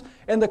commands,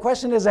 and the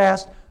question is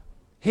asked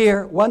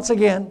here, once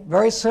again,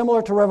 very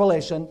similar to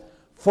Revelation,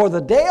 "For the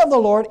day of the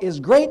Lord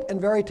is great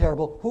and very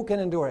terrible. Who can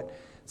endure it?"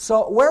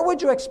 So where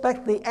would you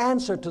expect the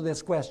answer to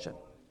this question?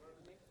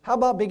 How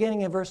about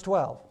beginning in verse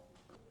 12?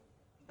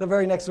 The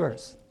very next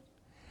verse.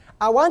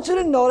 I want you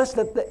to notice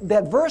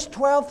that verse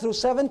 12 through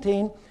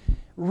 17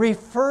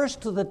 refers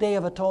to the Day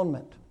of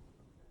Atonement.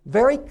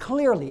 Very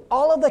clearly.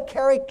 All of the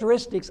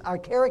characteristics are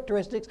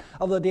characteristics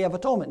of the Day of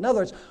Atonement. In other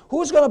words,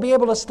 who's going to be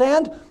able to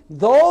stand?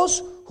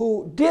 Those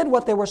who did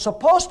what they were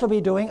supposed to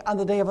be doing on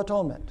the Day of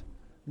Atonement.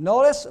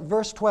 Notice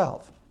verse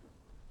 12.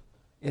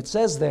 It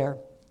says there,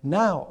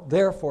 "Now,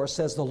 therefore,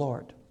 says the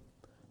Lord,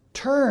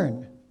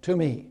 turn to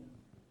me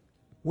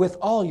with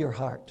all your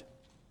heart."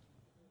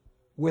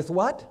 With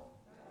what?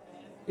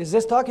 Is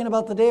this talking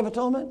about the Day of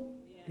Atonement?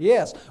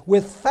 Yes.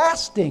 With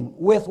fasting.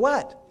 With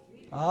what?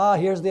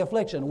 Here's the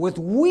affliction. "With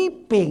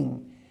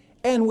weeping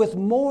and with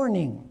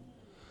mourning.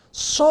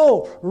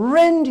 So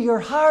rend your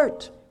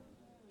heart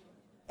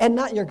and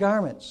not your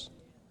garments.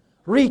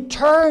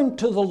 Return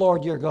to the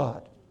Lord your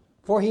God,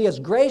 for He is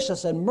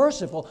gracious and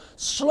merciful,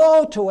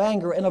 slow to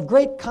anger and of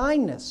great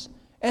kindness,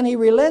 and He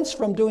relents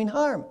from doing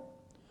harm.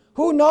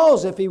 Who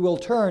knows if He will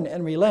turn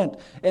and relent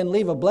and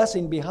leave a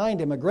blessing behind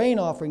Him, a grain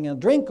offering and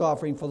a drink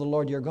offering for the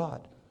Lord your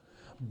God.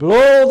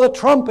 Blow the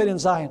trumpet in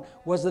Zion."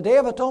 Was the Day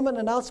of Atonement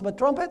announced with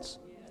trumpets?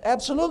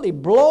 Absolutely.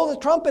 Blow the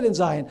trumpet in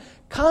Zion.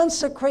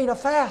 Consecrate a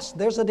fast.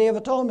 There's the Day of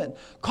Atonement.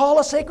 Call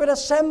a sacred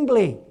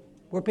assembly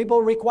where people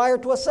are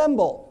required to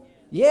assemble.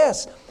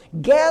 Yes.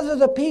 Gather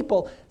the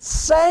people.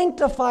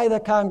 Sanctify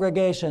the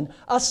congregation.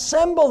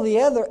 Assemble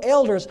the other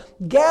elders.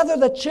 Gather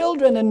the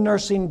children and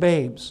nursing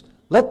babes.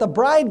 Let the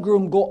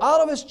bridegroom go out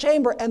of his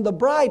chamber and the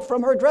bride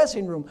from her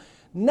dressing room.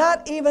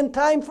 Not even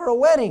time for a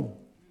wedding.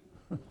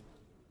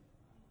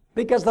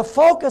 Because the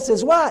focus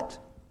is what?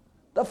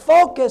 The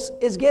focus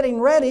is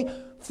getting ready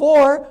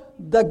for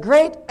the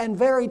great and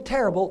very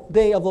terrible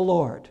day of the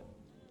Lord.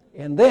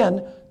 And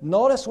then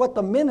notice what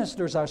the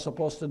ministers are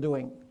supposed to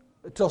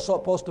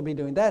be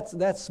doing.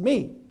 That's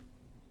me.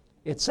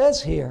 It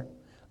says here,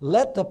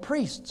 "Let the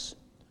priests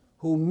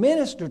who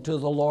minister to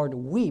the Lord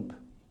weep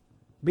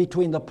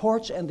between the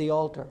porch and the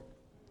altar.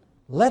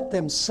 Let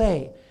them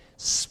say,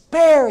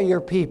 'Spare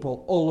your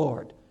people, O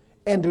Lord,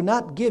 and do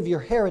not give your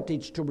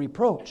heritage to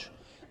reproach,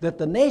 that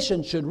the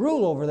nation should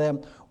rule over them.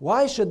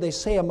 Why should they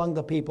say among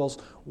the peoples,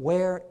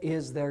 where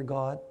is their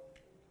God?'"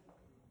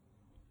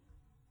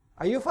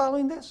 Are you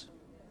following this?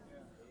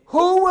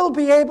 Who will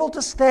be able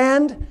to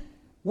stand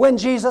when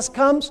Jesus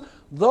comes?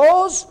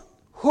 Those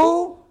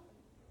who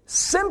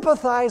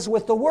sympathize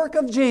with the work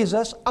of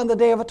Jesus on the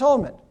Day of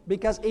Atonement.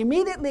 Because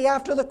immediately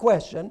after the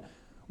question,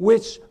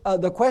 which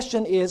the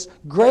question is,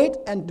 "Great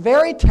and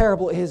very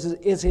terrible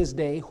is His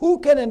day. Who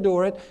can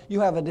endure it?" You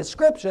have a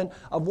description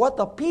of what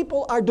the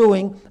people are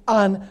doing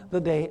on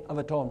the Day of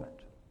Atonement.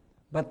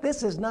 But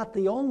this is not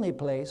the only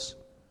place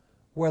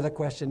where the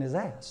question is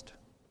asked.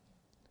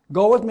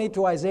 Go with me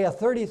to Isaiah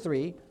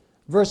 33,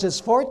 verses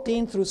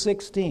 14 through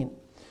 16.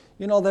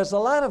 You know, there's a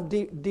lot of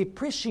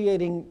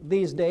depreciating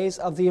these days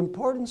of the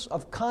importance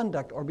of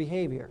conduct or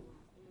behavior.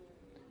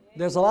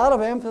 There's a lot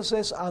of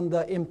emphasis on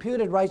the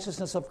imputed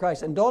righteousness of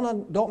Christ. And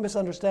don't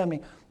misunderstand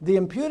me. The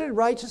imputed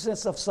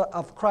righteousness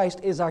of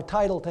Christ is our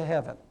title to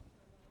heaven.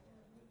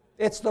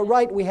 It's the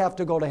right we have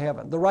to go to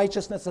heaven, the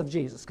righteousness of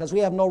Jesus, because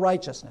we have no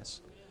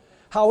righteousness.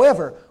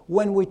 However,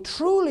 when we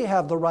truly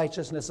have the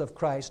righteousness of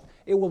Christ,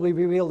 it will be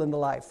revealed in the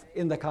life,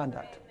 in the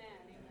conduct.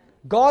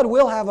 God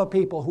will have a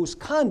people whose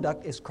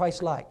conduct is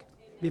Christ-like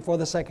before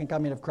the second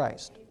coming of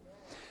Christ.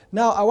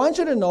 Now, I want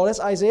you to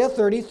notice Isaiah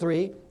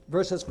 33,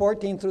 verses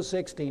 14 through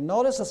 16.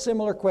 Notice a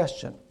similar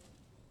question.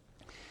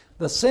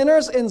 "The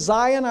sinners in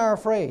Zion are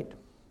afraid.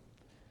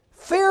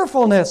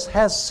 Fearfulness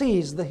has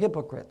seized the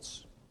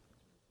hypocrites."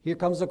 Here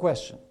comes the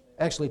question.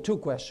 Actually, two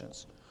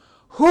questions.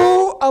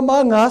 "Who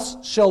among us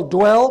shall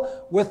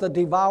dwell with the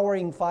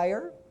devouring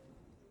fire?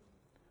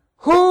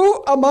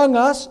 Who among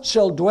us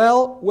shall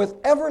dwell with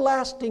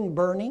everlasting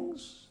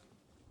burnings?"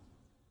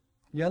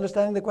 You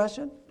understanding the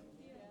question?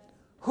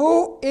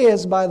 Who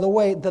is, by the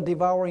way, the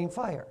devouring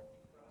fire?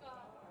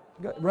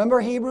 Remember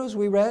Hebrews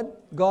we read?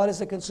 God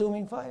is a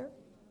consuming fire.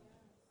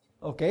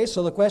 Okay,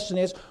 so the question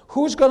is,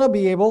 who's going to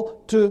be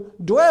able to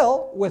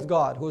dwell with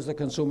God, who's the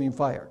consuming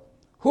fire?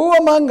 Who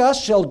among us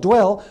shall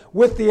dwell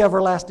with the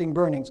everlasting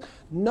burnings?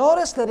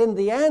 Notice that in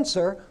the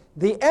answer,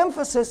 the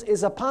emphasis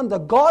is upon the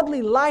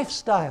godly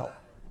lifestyle.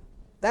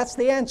 That's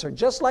the answer,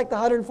 just like the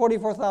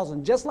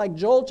 144,000, just like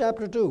Joel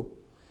chapter 2.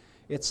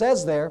 It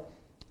says there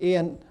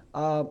in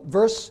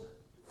verse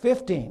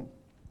 15,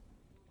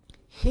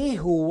 he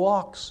who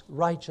walks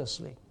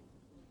righteously.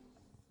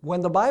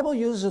 When the Bible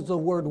uses the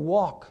word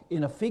walk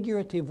in a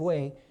figurative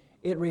way,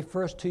 it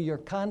refers to your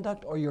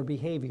conduct or your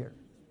behavior.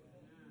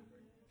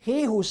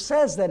 He who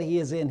says that he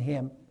is in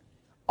him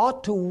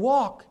ought to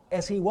walk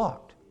as he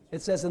walked,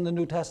 it says in the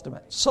New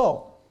Testament.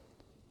 So,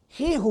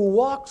 he who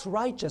walks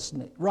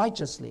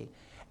righteously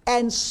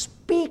and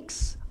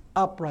speaks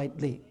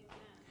uprightly,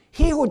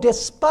 he who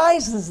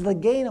despises the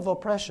gain of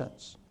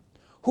oppressions,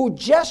 who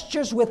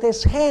gestures with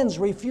his hands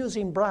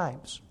refusing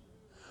bribes,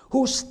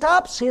 who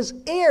stops his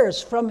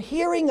ears from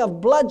hearing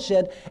of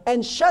bloodshed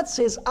and shuts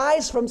his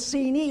eyes from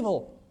seeing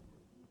evil.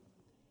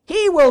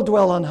 He will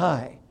dwell on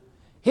high.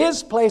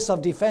 His place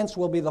of defense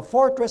will be the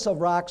fortress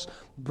of rocks.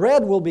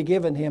 Bread will be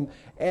given him,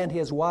 and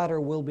his water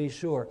will be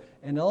sure.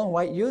 And Ellen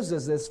White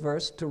uses this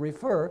verse to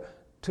refer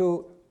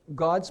to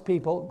God's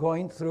people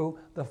going through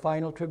the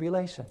final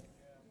tribulation.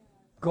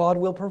 God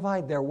will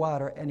provide their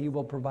water, and he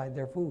will provide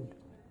their food.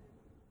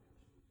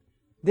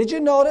 Did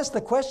you notice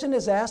the question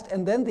is asked,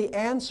 and then the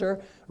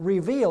answer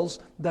reveals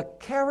the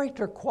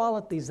character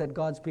qualities that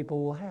God's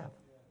people will have,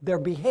 their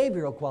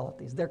behavioral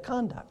qualities, their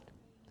conduct.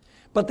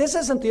 But this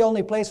isn't the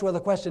only place where the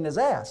question is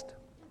asked.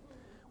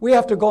 We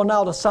have to go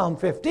now to Psalm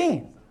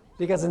 15,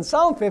 because in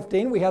Psalm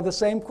 15 we have the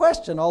same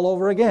question all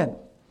over again.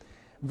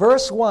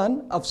 Verse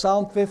 1 of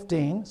Psalm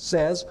 15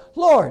 says,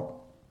 Lord,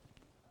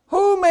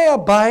 who may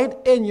abide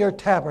in your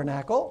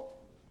tabernacle?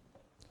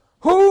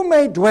 Who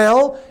may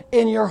dwell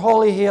in your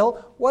holy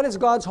hill? What is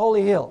God's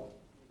holy hill?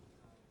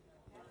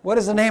 What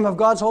is the name of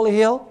God's holy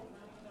hill?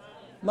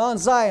 Mount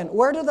Zion.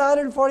 Where do the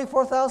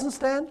 144,000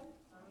 stand?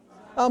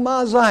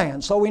 Mount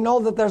Zion. So we know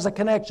that there's a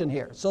connection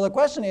here. So the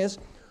question is,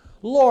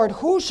 Lord,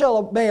 who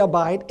may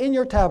abide in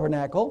your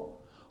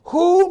tabernacle?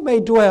 Who may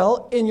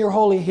dwell in your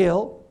holy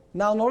hill?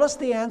 Now notice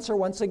the answer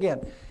once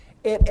again.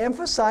 It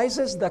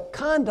emphasizes the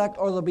conduct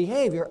or the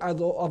behavior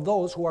of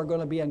those who are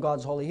going to be in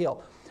God's holy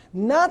hill.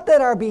 Not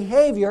that our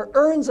behavior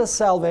earns us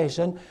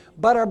salvation,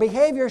 but our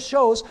behavior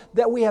shows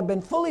that we have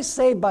been fully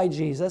saved by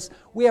Jesus.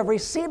 We have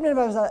received Him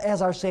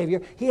as our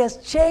Savior. He has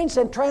changed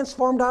and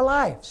transformed our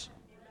lives.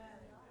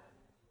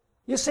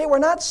 You see, we're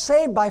not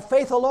saved by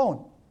faith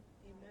alone.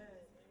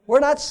 We're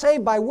not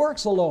saved by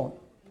works alone.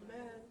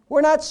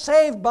 We're not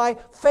saved by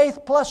faith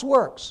plus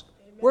works.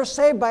 We're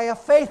saved by a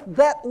faith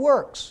that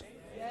works.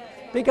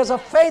 Because a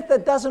faith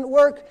that doesn't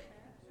work,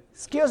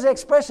 excuse the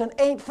expression,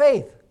 ain't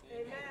faith.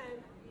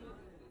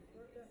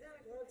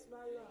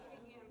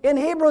 In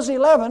Hebrews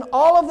 11,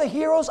 all of the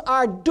heroes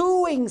are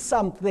doing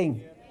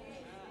something.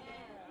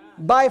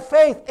 By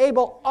faith,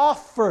 Abel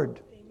offered.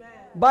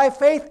 By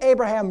faith,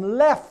 Abraham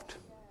left.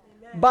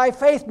 By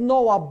faith,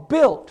 Noah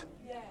built.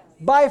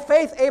 By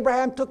faith,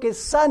 Abraham took his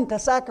son to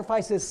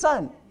sacrifice his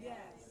son.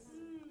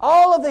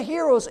 All of the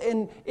heroes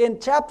in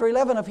chapter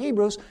 11 of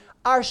Hebrews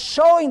are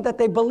showing that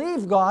they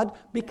believe God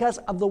because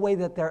of the way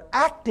that they're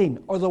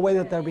acting or the way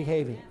that they're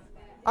behaving.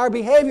 Our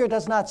behavior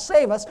does not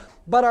save us,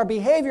 but our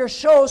behavior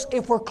shows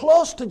if we're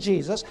close to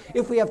Jesus,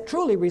 if we have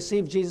truly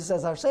received Jesus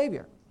as our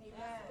Savior.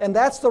 And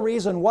that's the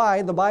reason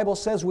why the Bible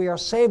says we are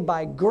saved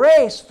by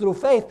grace through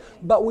faith,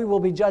 but we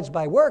will be judged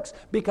by works,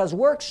 because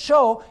works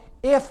show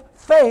if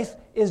faith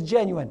is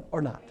genuine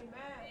or not.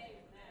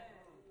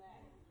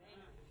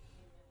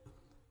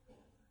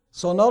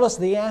 So notice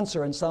the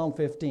answer in Psalm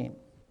 15.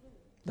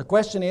 The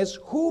question is,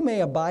 who may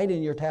abide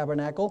in your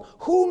tabernacle?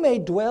 Who may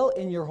dwell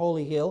in your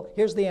holy hill?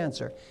 Here's the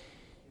answer.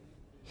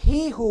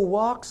 He who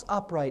walks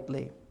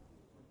uprightly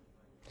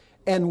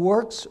and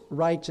works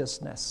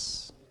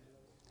righteousness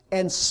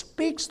and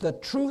speaks the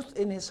truth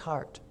in his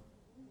heart.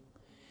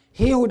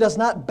 He who does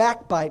not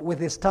backbite with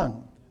his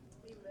tongue,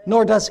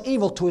 nor does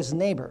evil to his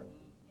neighbor,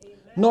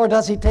 nor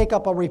does he take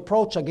up a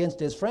reproach against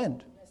his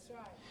friend,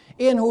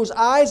 in whose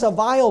eyes a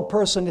vile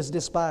person is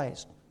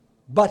despised,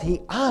 but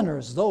he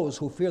honors those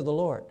who fear the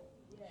Lord.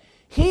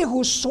 He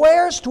who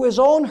swears to his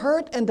own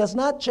hurt and does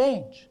not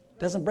change,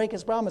 doesn't break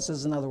his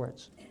promises, in other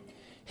words.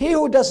 He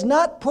who does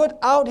not put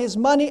out his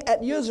money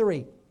at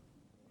usury,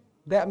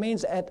 that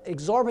means at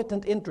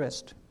exorbitant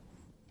interest.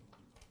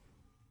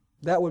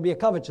 That would be a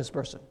covetous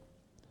person.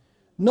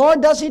 Nor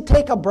does he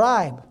take a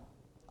bribe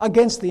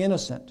against the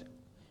innocent.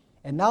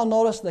 And now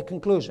notice the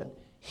conclusion.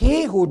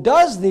 He who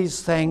does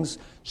these things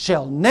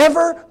shall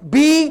never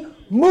be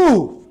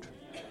moved.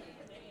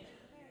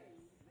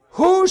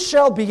 Who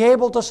shall be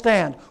able to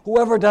stand?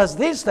 Whoever does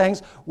these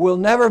things will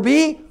never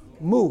be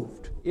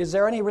moved. Is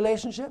there any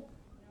relationship?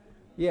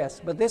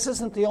 Yes, but this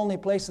isn't the only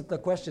place that the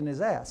question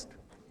is asked.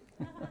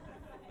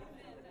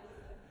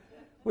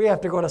 We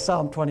have to go to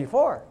Psalm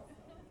 24.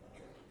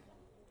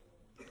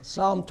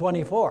 Psalm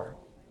 24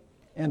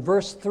 and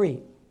verse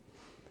 3.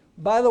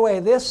 By the way,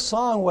 this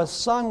song was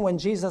sung when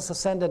Jesus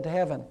ascended to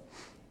heaven.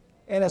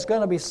 And it's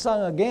going to be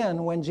sung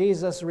again when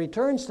Jesus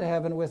returns to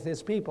heaven with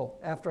his people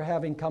after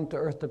having come to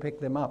earth to pick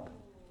them up.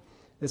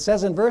 It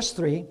says in verse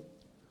 3,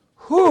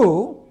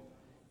 who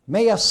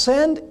may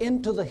ascend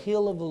into the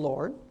hill of the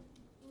Lord?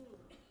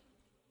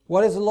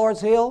 What is the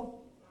Lord's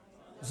hill?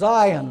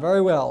 Zion. Very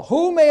well.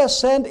 Who may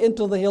ascend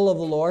into the hill of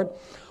the Lord,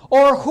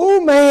 or who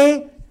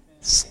may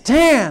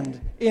stand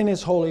in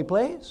his holy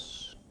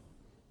place?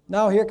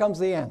 Now here comes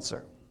the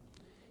answer.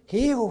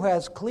 He who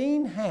has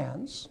clean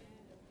hands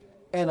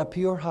and a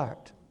pure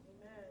heart,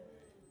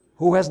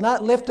 who has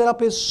not lifted up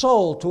his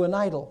soul to an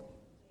idol,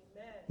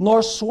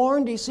 nor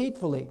sworn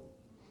deceitfully,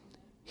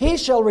 he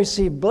shall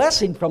receive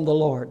blessing from the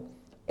Lord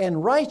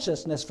and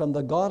righteousness from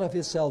the God of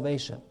his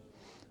salvation.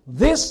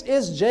 This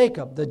is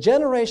Jacob, the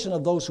generation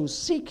of those who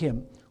seek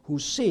him, who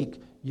seek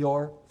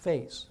your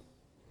face.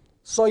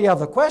 So you have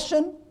the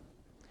question.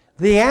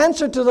 The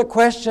answer to the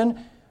question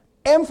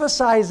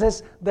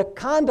emphasizes the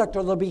conduct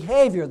or the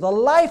behavior, the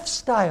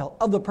lifestyle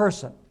of the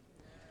person.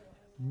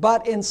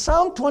 But in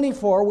Psalm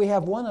 24, we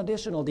have one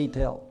additional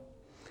detail.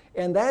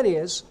 And that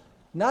is,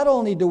 not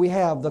only do we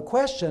have the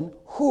question,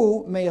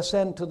 who may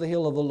ascend to the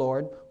hill of the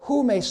Lord,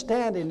 who may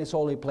stand in his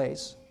holy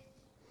place?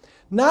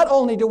 Not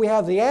only do we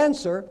have the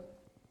answer,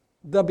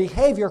 the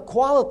behavior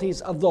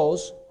qualities of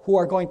those who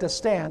are going to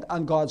stand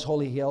on God's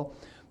holy hill,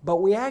 but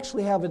we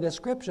actually have a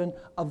description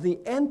of the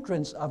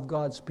entrance of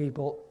God's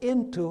people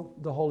into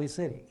the holy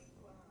city.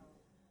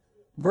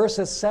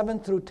 Verses 7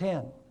 through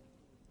 10.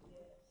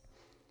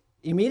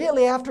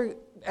 Immediately after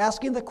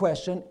asking the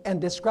question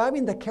and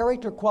describing the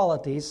character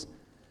qualities,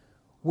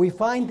 we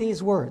find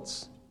these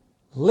words.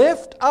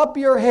 Lift up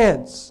your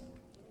heads,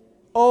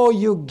 O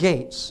you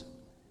gates,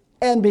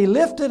 and be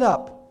lifted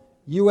up,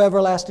 you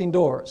everlasting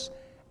doors,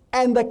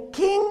 and the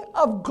King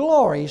of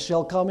glory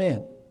shall come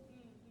in.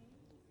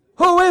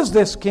 Who is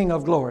this King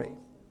of glory?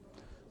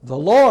 The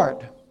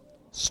Lord,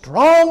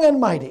 strong and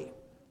mighty,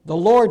 the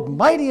Lord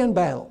mighty in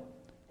battle.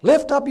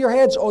 Lift up your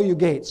heads, O you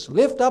gates.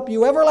 Lift up,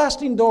 you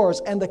everlasting doors,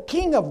 and the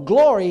King of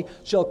glory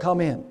shall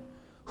come in.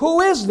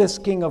 Who is this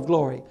King of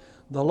glory?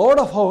 The Lord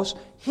of hosts,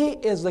 he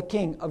is the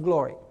King of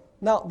glory.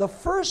 Now, the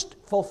first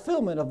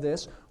fulfillment of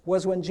this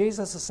was when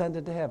Jesus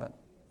ascended to heaven.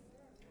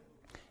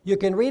 You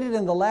can read it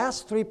in the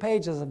last 3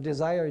 pages of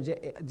Desire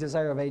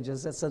of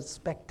Ages. It's a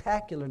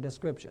spectacular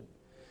description.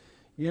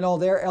 You know,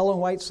 there Ellen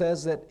White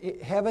says that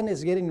heaven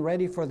is getting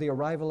ready for the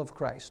arrival of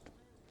Christ.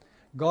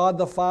 God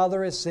the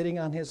Father is sitting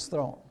on his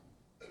throne.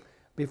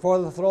 Before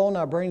the throne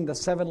are burning the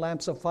 7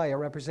 lamps of fire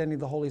representing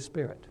the Holy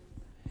Spirit.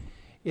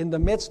 In the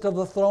midst of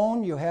the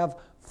throne you have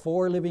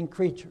 4 living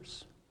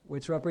creatures,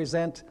 which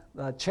represent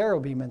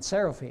cherubim and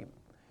seraphim.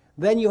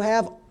 Then you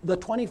have the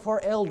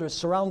 24 elders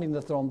surrounding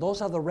the throne.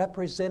 Those are the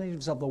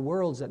representatives of the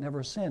worlds that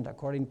never sinned,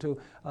 according to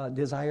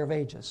Desire of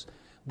Ages.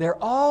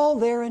 They're all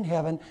there in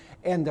heaven,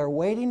 and they're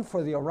waiting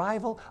for the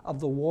arrival of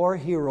the war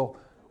hero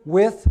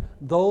with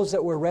those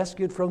that were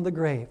rescued from the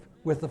grave,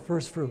 with the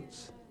first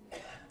fruits.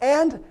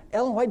 And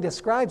Ellen White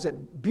describes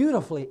it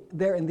beautifully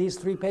there in these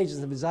 3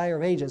 pages of Desire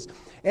of Ages.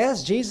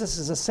 As Jesus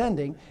is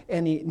ascending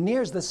and he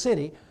nears the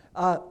city,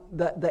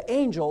 the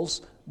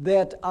angels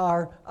that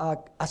are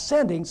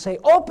ascending say,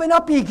 open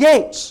up ye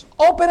gates,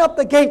 open up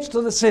the gates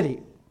to the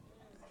city.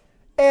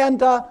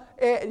 And, so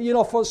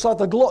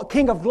the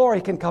King of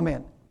glory can come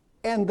in.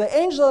 And the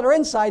angels that are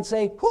inside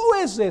say, who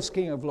is this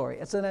King of glory?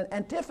 It's an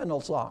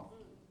antiphonal song.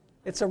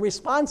 It's a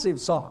responsive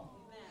song.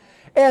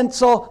 And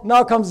so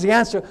now comes the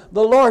answer.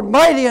 The Lord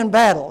mighty in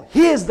battle.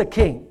 He is the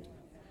King.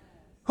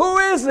 Who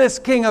is this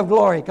King of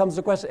glory? Comes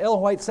the question.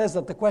 Ellen White says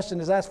that the question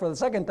is asked for the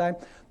second time,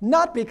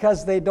 not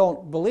because they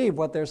don't believe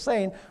what they're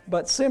saying,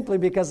 but simply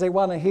because they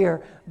want to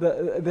hear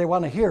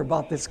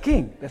about this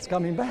King that's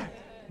coming back.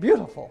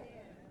 Beautiful.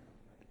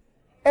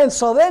 And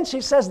so then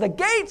she says the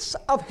gates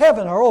of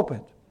heaven are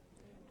opened,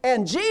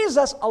 and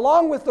Jesus,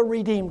 along with the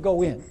redeemed,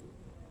 go in.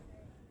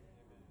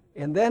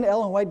 And then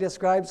Ellen White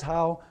describes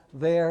how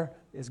there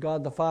is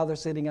God the Father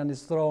sitting on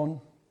his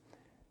throne.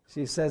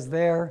 She says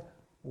there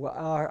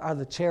are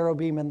the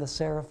cherubim and the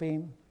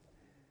seraphim.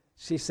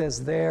 She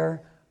says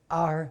there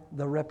are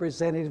the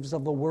representatives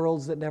of the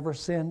worlds that never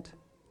sinned,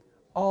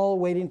 all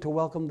waiting to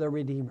welcome their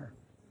Redeemer.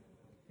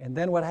 And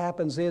then what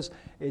happens is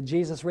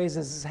Jesus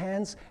raises his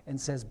hands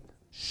and says,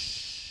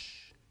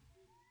 shh.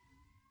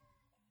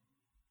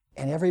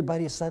 And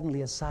everybody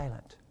suddenly is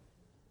silent.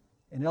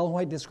 And Ellen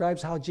White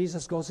describes how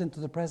Jesus goes into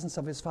the presence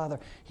of his Father.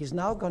 He's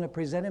now going to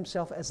present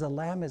himself as a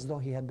lamb as though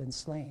he had been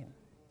slain.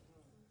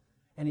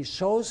 And he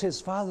shows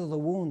his Father the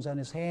wounds on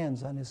his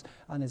hands, on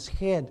his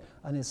head,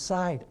 on his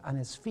side, on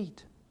his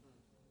feet.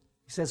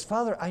 He says,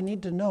 Father, I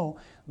need to know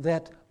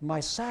that my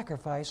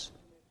sacrifice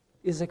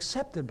is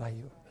accepted by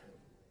you.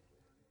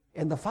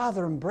 And the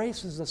Father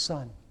embraces the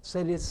Son,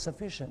 said it's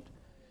sufficient.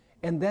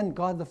 And then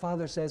God the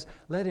Father says,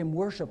 let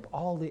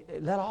all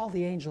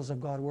the angels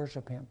of God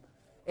worship him.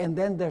 And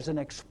then there's an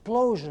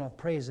explosion of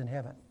praise in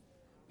heaven.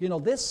 You know,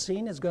 this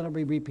scene is going to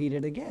be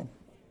repeated again.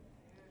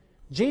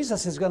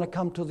 Jesus is going to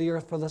come to the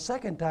earth for the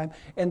second time,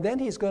 and then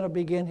he's going to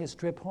begin his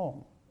trip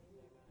home,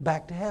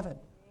 back to heaven.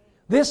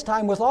 This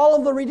time with all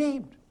of the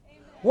redeemed.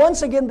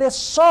 Once again, this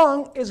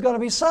song is going to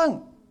be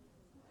sung.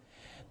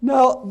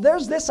 Now,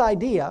 there's this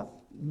idea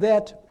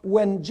that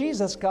when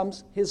Jesus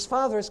comes, his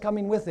Father is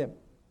coming with him.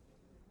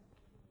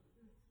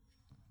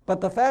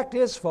 But the fact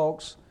is,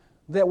 folks,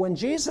 that when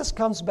Jesus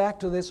comes back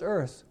to this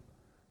earth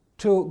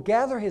to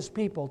gather his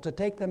people, to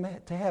take them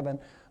to heaven,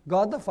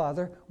 God the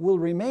Father will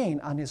remain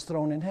on his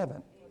throne in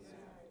heaven.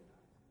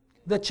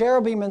 The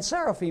cherubim and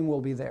seraphim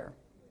will be there.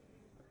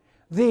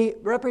 The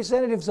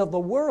representatives of the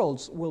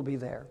worlds will be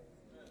there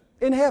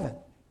in heaven.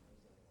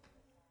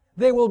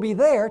 They will be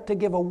there to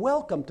give a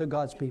welcome to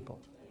God's people.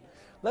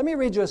 Let me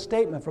read you a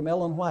statement from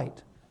Ellen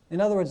White.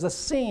 In other words, the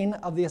scene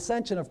of the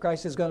ascension of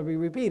Christ is going to be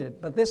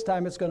repeated, but this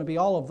time it's going to be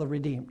all of the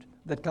redeemed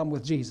that come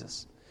with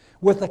Jesus,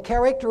 with the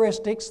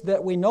characteristics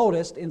that we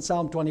noticed in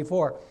Psalm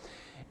 24.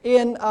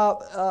 In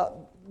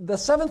the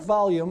 7th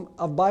volume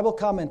of Bible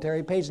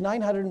Commentary, page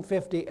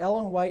 950,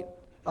 Ellen White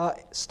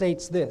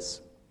states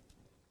this: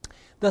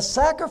 "The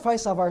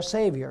sacrifice of our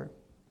Savior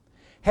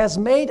has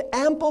made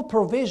ample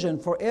provision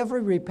for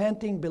every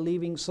repenting,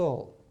 believing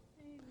soul.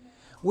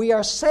 We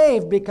are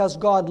saved because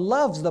God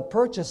loves the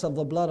purchase of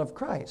the blood of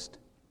Christ.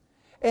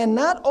 And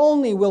not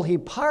only will He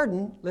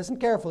pardon, listen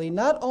carefully,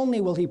 not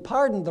only will He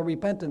pardon the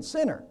repentant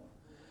sinner,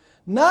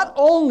 not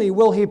only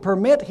will He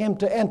permit him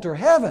to enter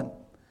heaven,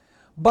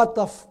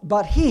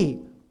 but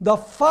He, the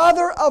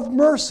Father of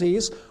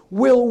mercies,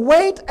 will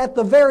wait at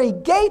the very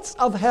gates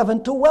of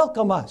heaven to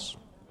welcome us."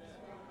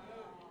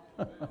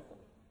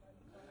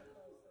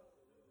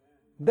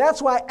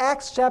 That's why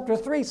Acts chapter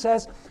 3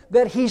 says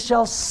that He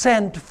shall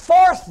send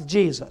forth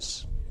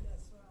Jesus.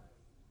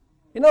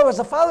 In other words,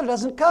 the Father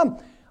doesn't come.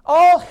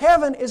 All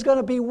heaven is going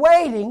to be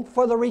waiting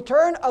for the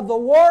return of the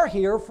war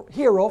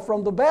hero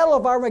from the Battle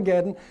of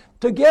Armageddon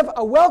to give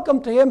a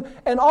welcome to Him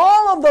and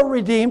all of the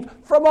redeemed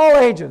from all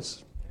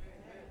ages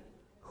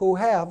who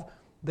have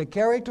the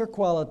character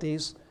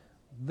qualities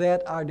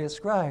that are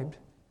described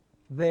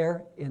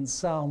there in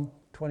Psalm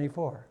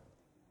 24.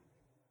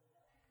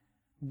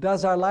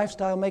 Does our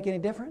lifestyle make any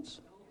difference?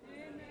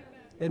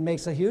 It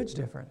makes a huge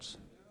difference,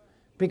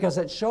 because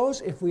it shows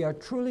if we are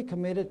truly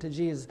committed to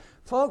Jesus.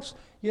 Folks,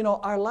 you know,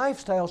 our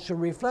lifestyle should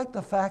reflect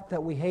the fact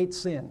that we hate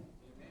sin.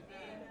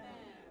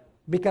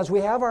 Because we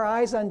have our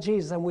eyes on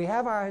Jesus, and we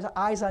have our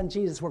eyes on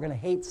Jesus, we're going to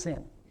hate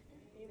sin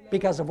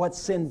because of what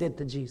sin did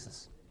to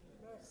Jesus.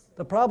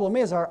 The problem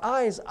is our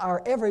eyes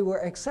are everywhere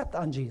except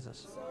on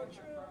Jesus.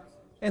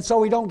 And so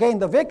we don't gain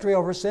the victory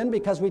over sin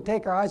because we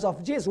take our eyes off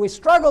of Jesus. We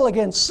struggle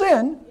against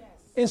sin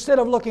instead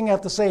of looking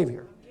at the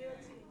Savior.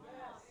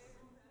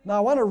 Now I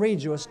want to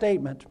read you a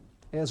statement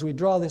as we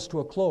draw this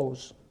to a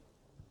close.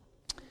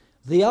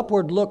 The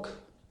Upward Look,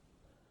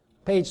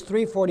 page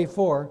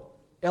 344,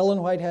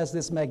 Ellen White has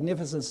this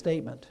magnificent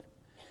statement: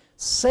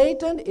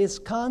 "Satan is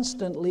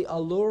constantly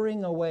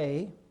alluring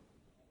away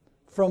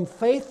from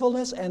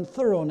faithfulness and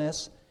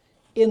thoroughness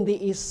in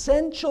the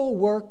essential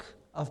work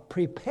of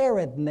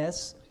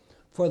preparedness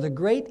for the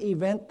great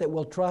event that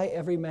will try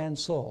every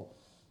man's soul.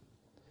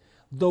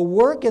 The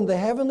work in the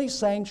heavenly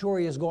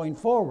sanctuary is going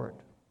forward.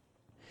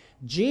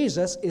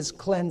 Jesus is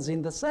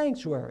cleansing the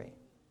sanctuary.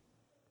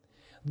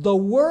 The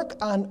work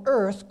on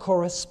earth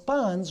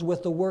corresponds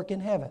with the work in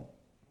heaven.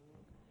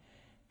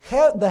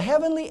 The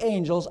heavenly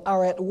angels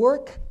are at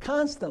work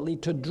constantly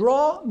to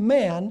draw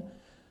man,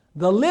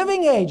 the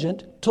living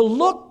agent, to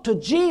look to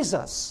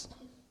Jesus,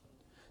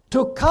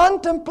 to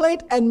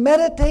contemplate and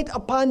meditate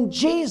upon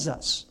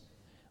Jesus,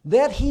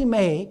 that he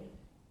may,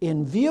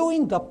 in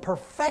viewing the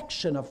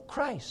perfection of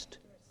Christ,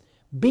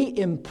 be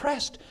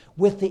impressed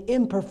with the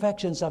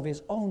imperfections of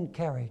his own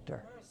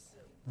character.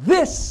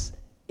 This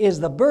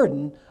is the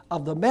burden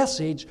of the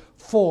message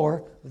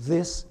for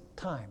this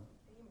time."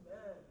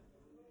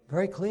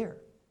 Very clear.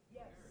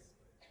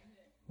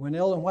 When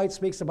Ellen White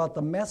speaks about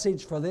the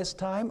message for this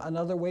time,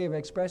 another way of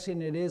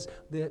expressing it is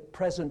the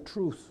present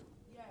truth.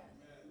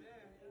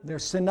 They're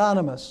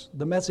synonymous.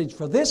 The message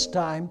for this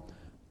time,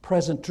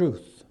 present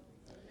truth.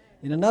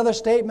 In another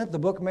statement, the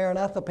book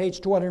Maranatha, page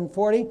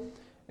 240,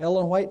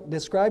 Ellen White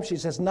describes, she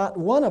says, "Not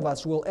one of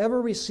us will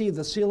ever receive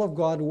the seal of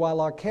God while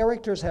our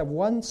characters have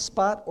one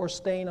spot or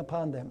stain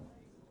upon them.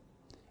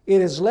 It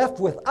is left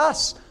with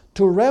us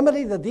to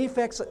remedy the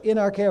defects in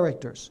our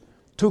characters,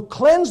 to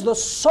cleanse the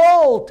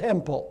soul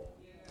temple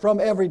from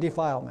every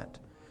defilement.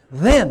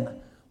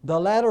 Then the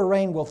latter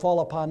rain will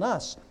fall upon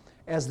us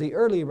as the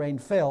early rain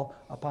fell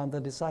upon the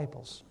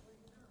disciples."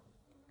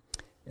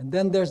 And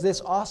then there's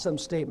this awesome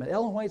statement.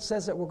 Ellen White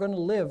says that we're going to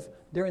live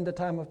during the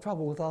time of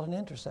trouble without an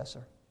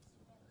intercessor.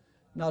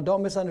 Now,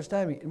 don't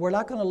misunderstand me. We're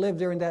not going to live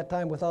during that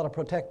time without a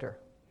protector.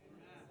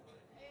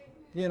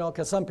 You know,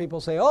 because some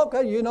people say, "Oh,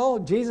 okay, you know,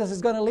 Jesus is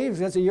going to leave."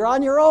 Say, "You're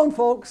on your own,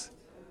 folks."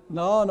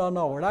 No.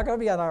 We're not going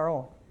to be on our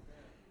own.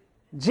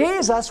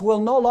 Jesus will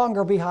no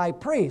longer be high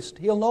priest.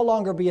 He'll no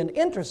longer be an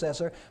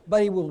intercessor,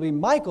 but he will be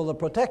Michael the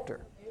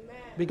protector. Amen.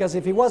 Because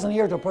if he wasn't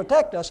here to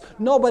protect us,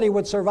 nobody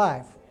would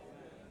survive.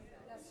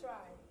 That's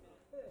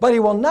right. But he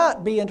will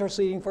not be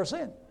interceding for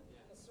sin.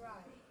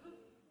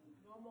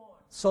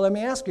 So let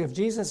me ask you,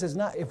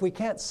 if we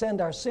can't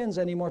send our sins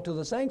anymore to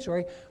the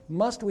sanctuary,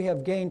 must we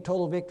have gained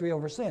total victory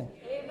over sin?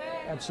 Amen.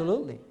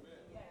 Absolutely.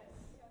 Yes.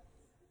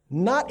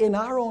 Not in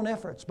our own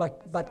efforts,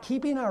 but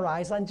keeping our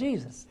eyes on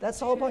Jesus. That's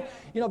the whole point.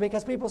 You know,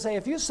 because people say,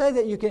 if you say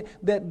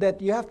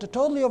that you have to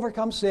totally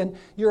overcome sin,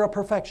 you're a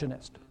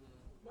perfectionist.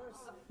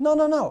 No,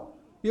 no, no.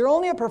 You're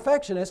only a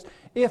perfectionist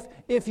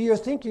if you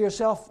think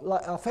yourself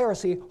like a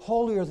Pharisee,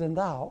 holier than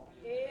thou,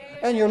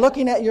 and you're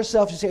looking at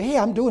yourself, you say, hey,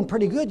 I'm doing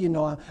pretty good, you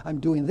know, I'm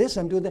doing this,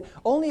 I'm doing that.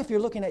 Only if you're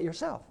looking at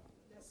yourself.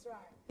 That's right.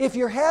 If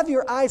you have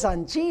your eyes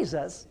on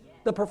Jesus,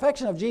 the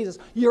perfection of Jesus,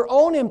 your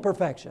own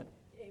imperfection,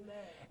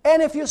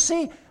 and if you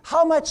see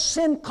how much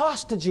sin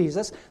cost to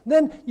Jesus,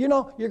 then, you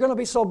know, you're going to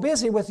be so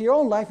busy with your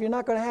own life, you're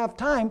not going to have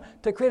time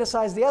to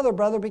criticize the other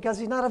brother because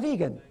he's not a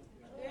vegan.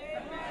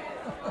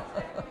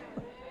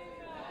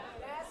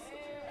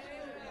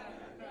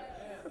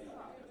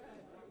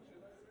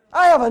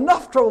 I have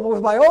enough trouble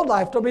with my own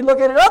life to be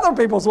looking at other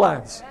people's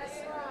lives.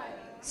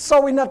 So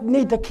we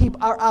need to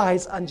keep our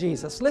eyes on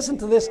Jesus. Listen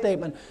to this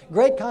statement,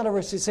 Great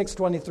Controversy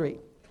 6:23.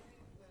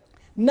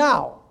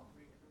 Now,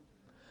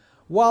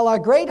 while our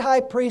great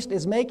high priest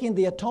is making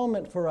the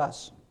atonement for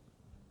us,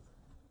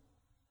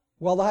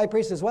 while the high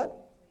priest is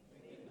what?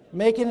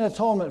 Making an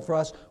atonement for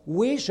us,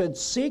 we should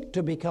seek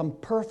to become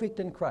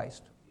perfect in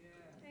Christ.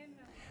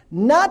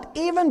 Not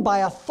even by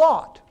a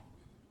thought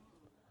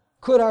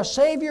could our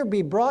Savior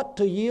be brought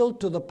to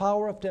yield to the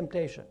power of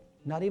temptation.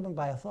 Not even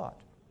by a thought.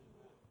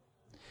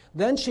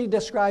 Then she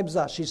describes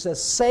us. She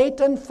says,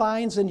 Satan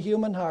finds in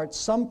human hearts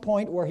some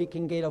point where he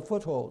can gain a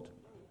foothold.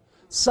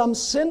 Some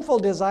sinful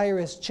desire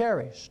is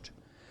cherished,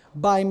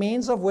 by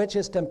means of which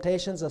his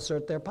temptations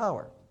assert their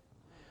power.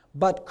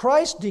 But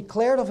Christ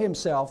declared of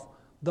himself,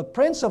 the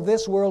prince of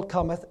this world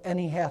cometh, and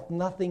he hath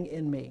nothing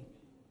in me.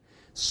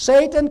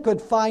 Satan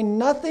could find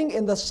nothing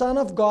in the Son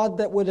of God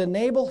that would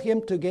enable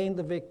him to gain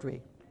the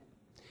victory.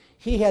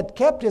 He had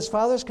kept his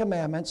Father's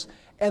commandments,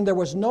 and there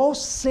was no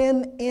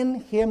sin in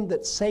him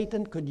that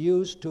Satan could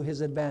use to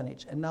his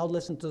advantage. And now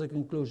listen to the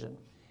conclusion.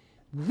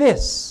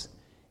 This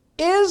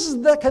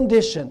is the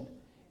condition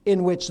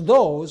in which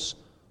those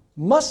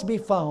must be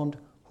found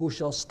who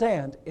shall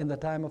stand in the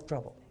time of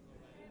trouble.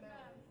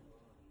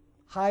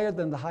 Higher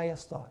than the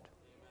highest thought.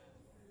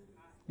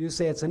 You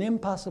say it's an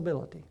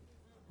impossibility.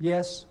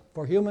 Yes,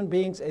 for human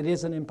beings it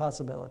is an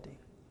impossibility.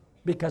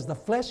 Because the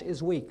flesh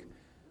is weak.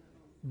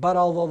 But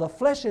although the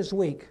flesh is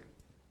weak,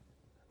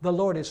 the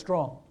Lord is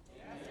strong.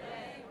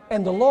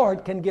 And the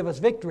Lord can give us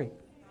victory.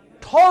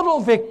 Total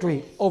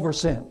victory over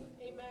sin.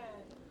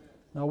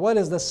 Now what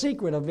is the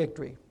secret of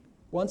victory?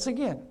 Once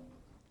again,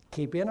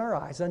 keeping our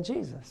eyes on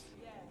Jesus.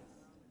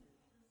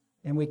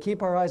 And we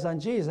keep our eyes on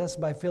Jesus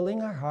by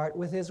filling our heart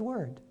with His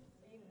Word.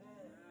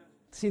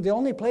 See, the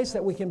only place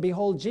that we can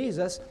behold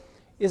Jesus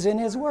is in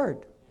His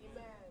Word.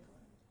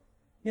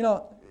 You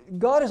know,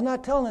 God is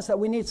not telling us that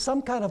we need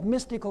some kind of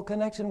mystical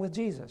connection with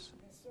Jesus.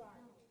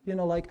 You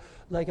know,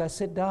 like I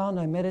sit down,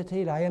 I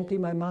meditate, I empty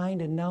my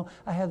mind, and now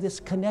I have this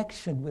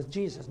connection with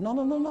Jesus. No,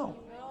 no, no, no.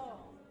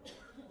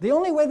 The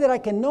only way that I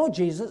can know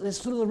Jesus is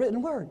through the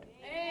written Word.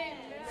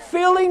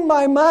 Filling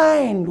my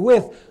mind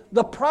with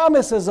the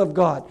promises of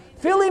God.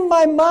 Filling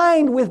my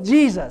mind with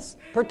Jesus,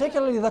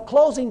 particularly the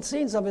closing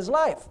scenes of His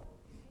life.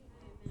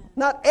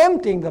 Not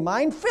emptying the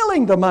mind,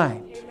 filling the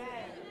mind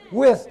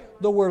with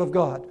the Word of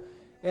God.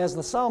 As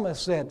the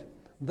psalmist said,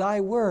 Thy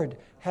Word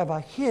have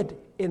I hid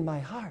in my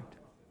heart,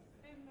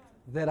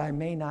 that I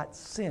may not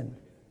sin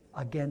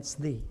against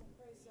Thee.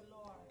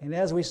 And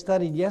as we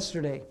studied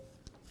yesterday,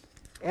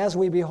 as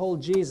we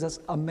behold Jesus,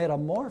 a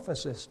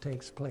metamorphosis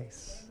takes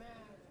place.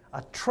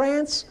 A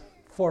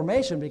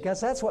transformation, because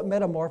that's what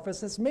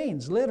metamorphosis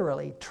means,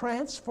 literally.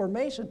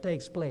 Transformation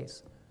takes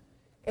place.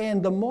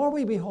 And the more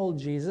we behold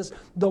Jesus,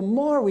 the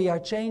more we are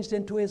changed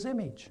into His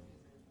image.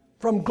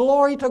 From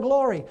glory to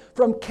glory,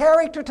 from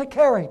character to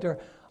character,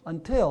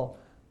 until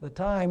the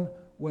time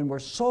when we're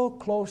so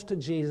close to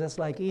Jesus,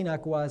 like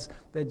Enoch was,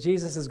 that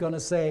Jesus is going to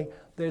say,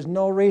 there's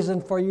no reason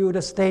for you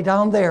to stay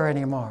down there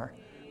anymore.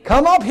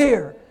 Come up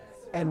here,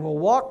 and we'll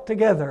walk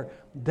together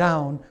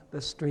down the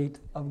street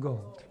of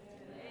gold.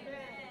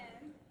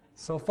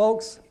 So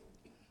folks,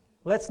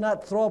 let's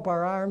not throw up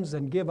our arms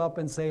and give up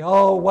and say,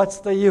 oh, what's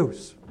the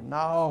use?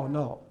 No,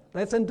 no.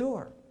 Let's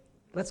endure.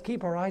 Let's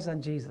keep our eyes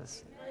on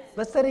Jesus.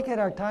 Let's dedicate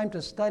our time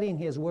to studying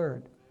His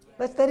Word.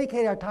 Let's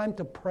dedicate our time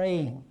to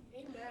praying.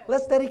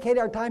 Let's dedicate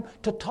our time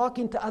to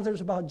talking to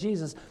others about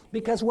Jesus.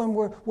 Because when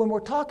we're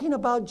talking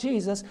about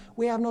Jesus,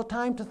 we have no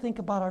time to think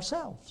about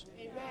ourselves.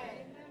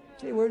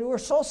 See, we're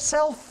so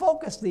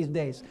self-focused these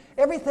days.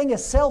 Everything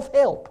is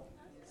self-help.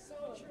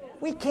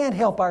 We can't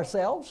help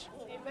ourselves.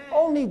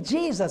 Only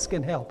Jesus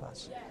can help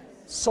us.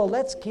 So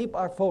let's keep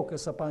our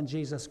focus upon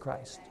Jesus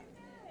Christ.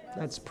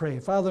 Let's pray.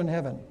 Father in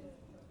heaven,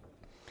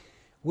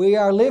 we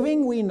are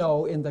living, we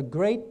know, in the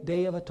great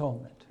day of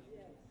atonement.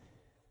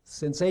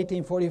 Since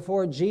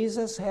 1844,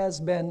 Jesus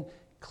has been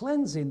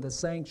cleansing the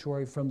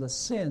sanctuary from the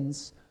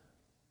sins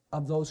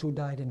of those who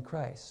died in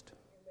Christ.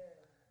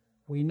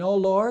 We know,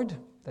 Lord,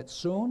 that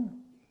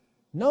soon,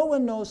 no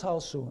one knows how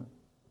soon,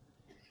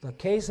 the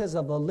cases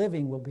of the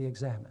living will be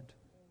examined.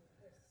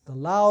 The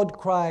loud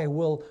cry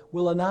will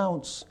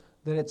announce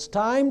that it's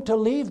time to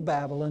leave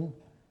Babylon.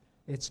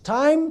 It's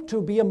time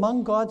to be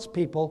among God's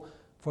people,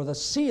 for the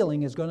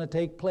sealing is going to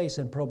take place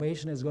and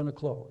probation is going to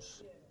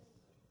close.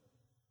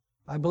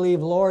 I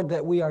believe, Lord,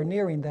 that we are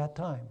nearing that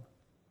time.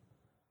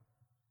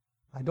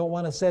 I don't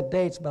want to set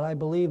dates, but I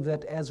believe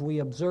that as we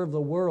observe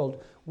the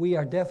world, we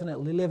are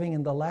definitely living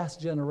in the last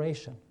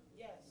generation.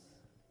 Yes.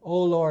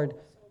 Oh Lord,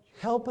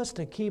 help us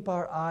to keep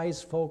our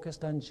eyes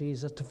focused on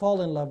Jesus, to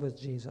fall in love with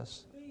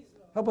Jesus. Please,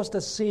 Lord. Help us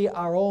to see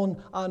our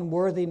own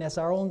unworthiness,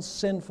 our own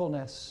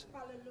sinfulness.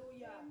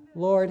 Hallelujah.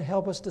 Lord,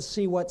 help us to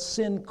see what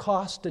sin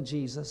cost to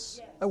Jesus.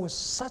 Yes. It was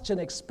such an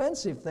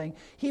expensive thing.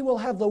 He will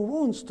have the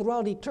wounds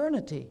throughout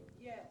eternity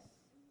Yes.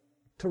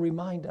 to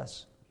remind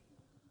us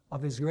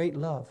of His great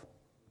love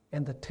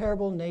and the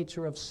terrible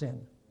nature of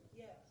sin.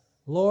 Yes.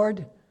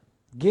 Lord,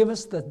 give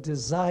us the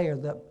desire,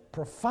 the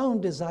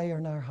profound desire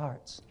in our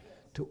hearts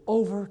to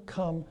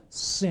overcome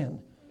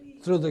sin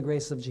through the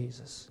grace of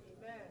Jesus.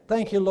 Amen.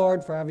 Thank you,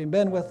 Lord, for having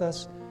been with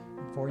us,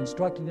 and for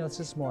instructing us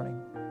this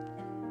morning.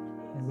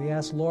 And we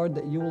ask, Lord,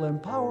 that you will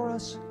empower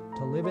us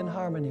to live in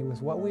harmony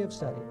with what we have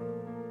studied.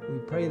 We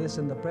pray this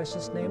in the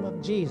precious name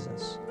of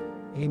Jesus.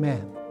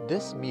 Amen.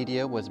 This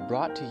media was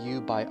brought to you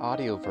by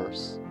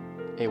Audioverse,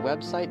 a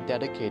website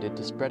dedicated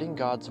to spreading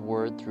God's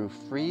Word through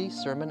free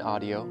sermon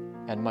audio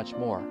and much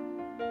more.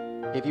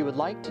 If you would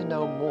like to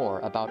know more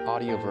about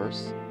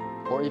Audioverse,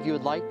 or if you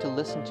would like to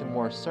listen to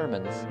more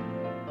sermons,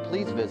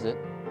 please visit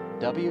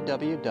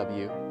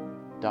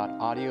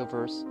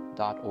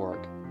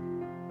www.audioverse.org.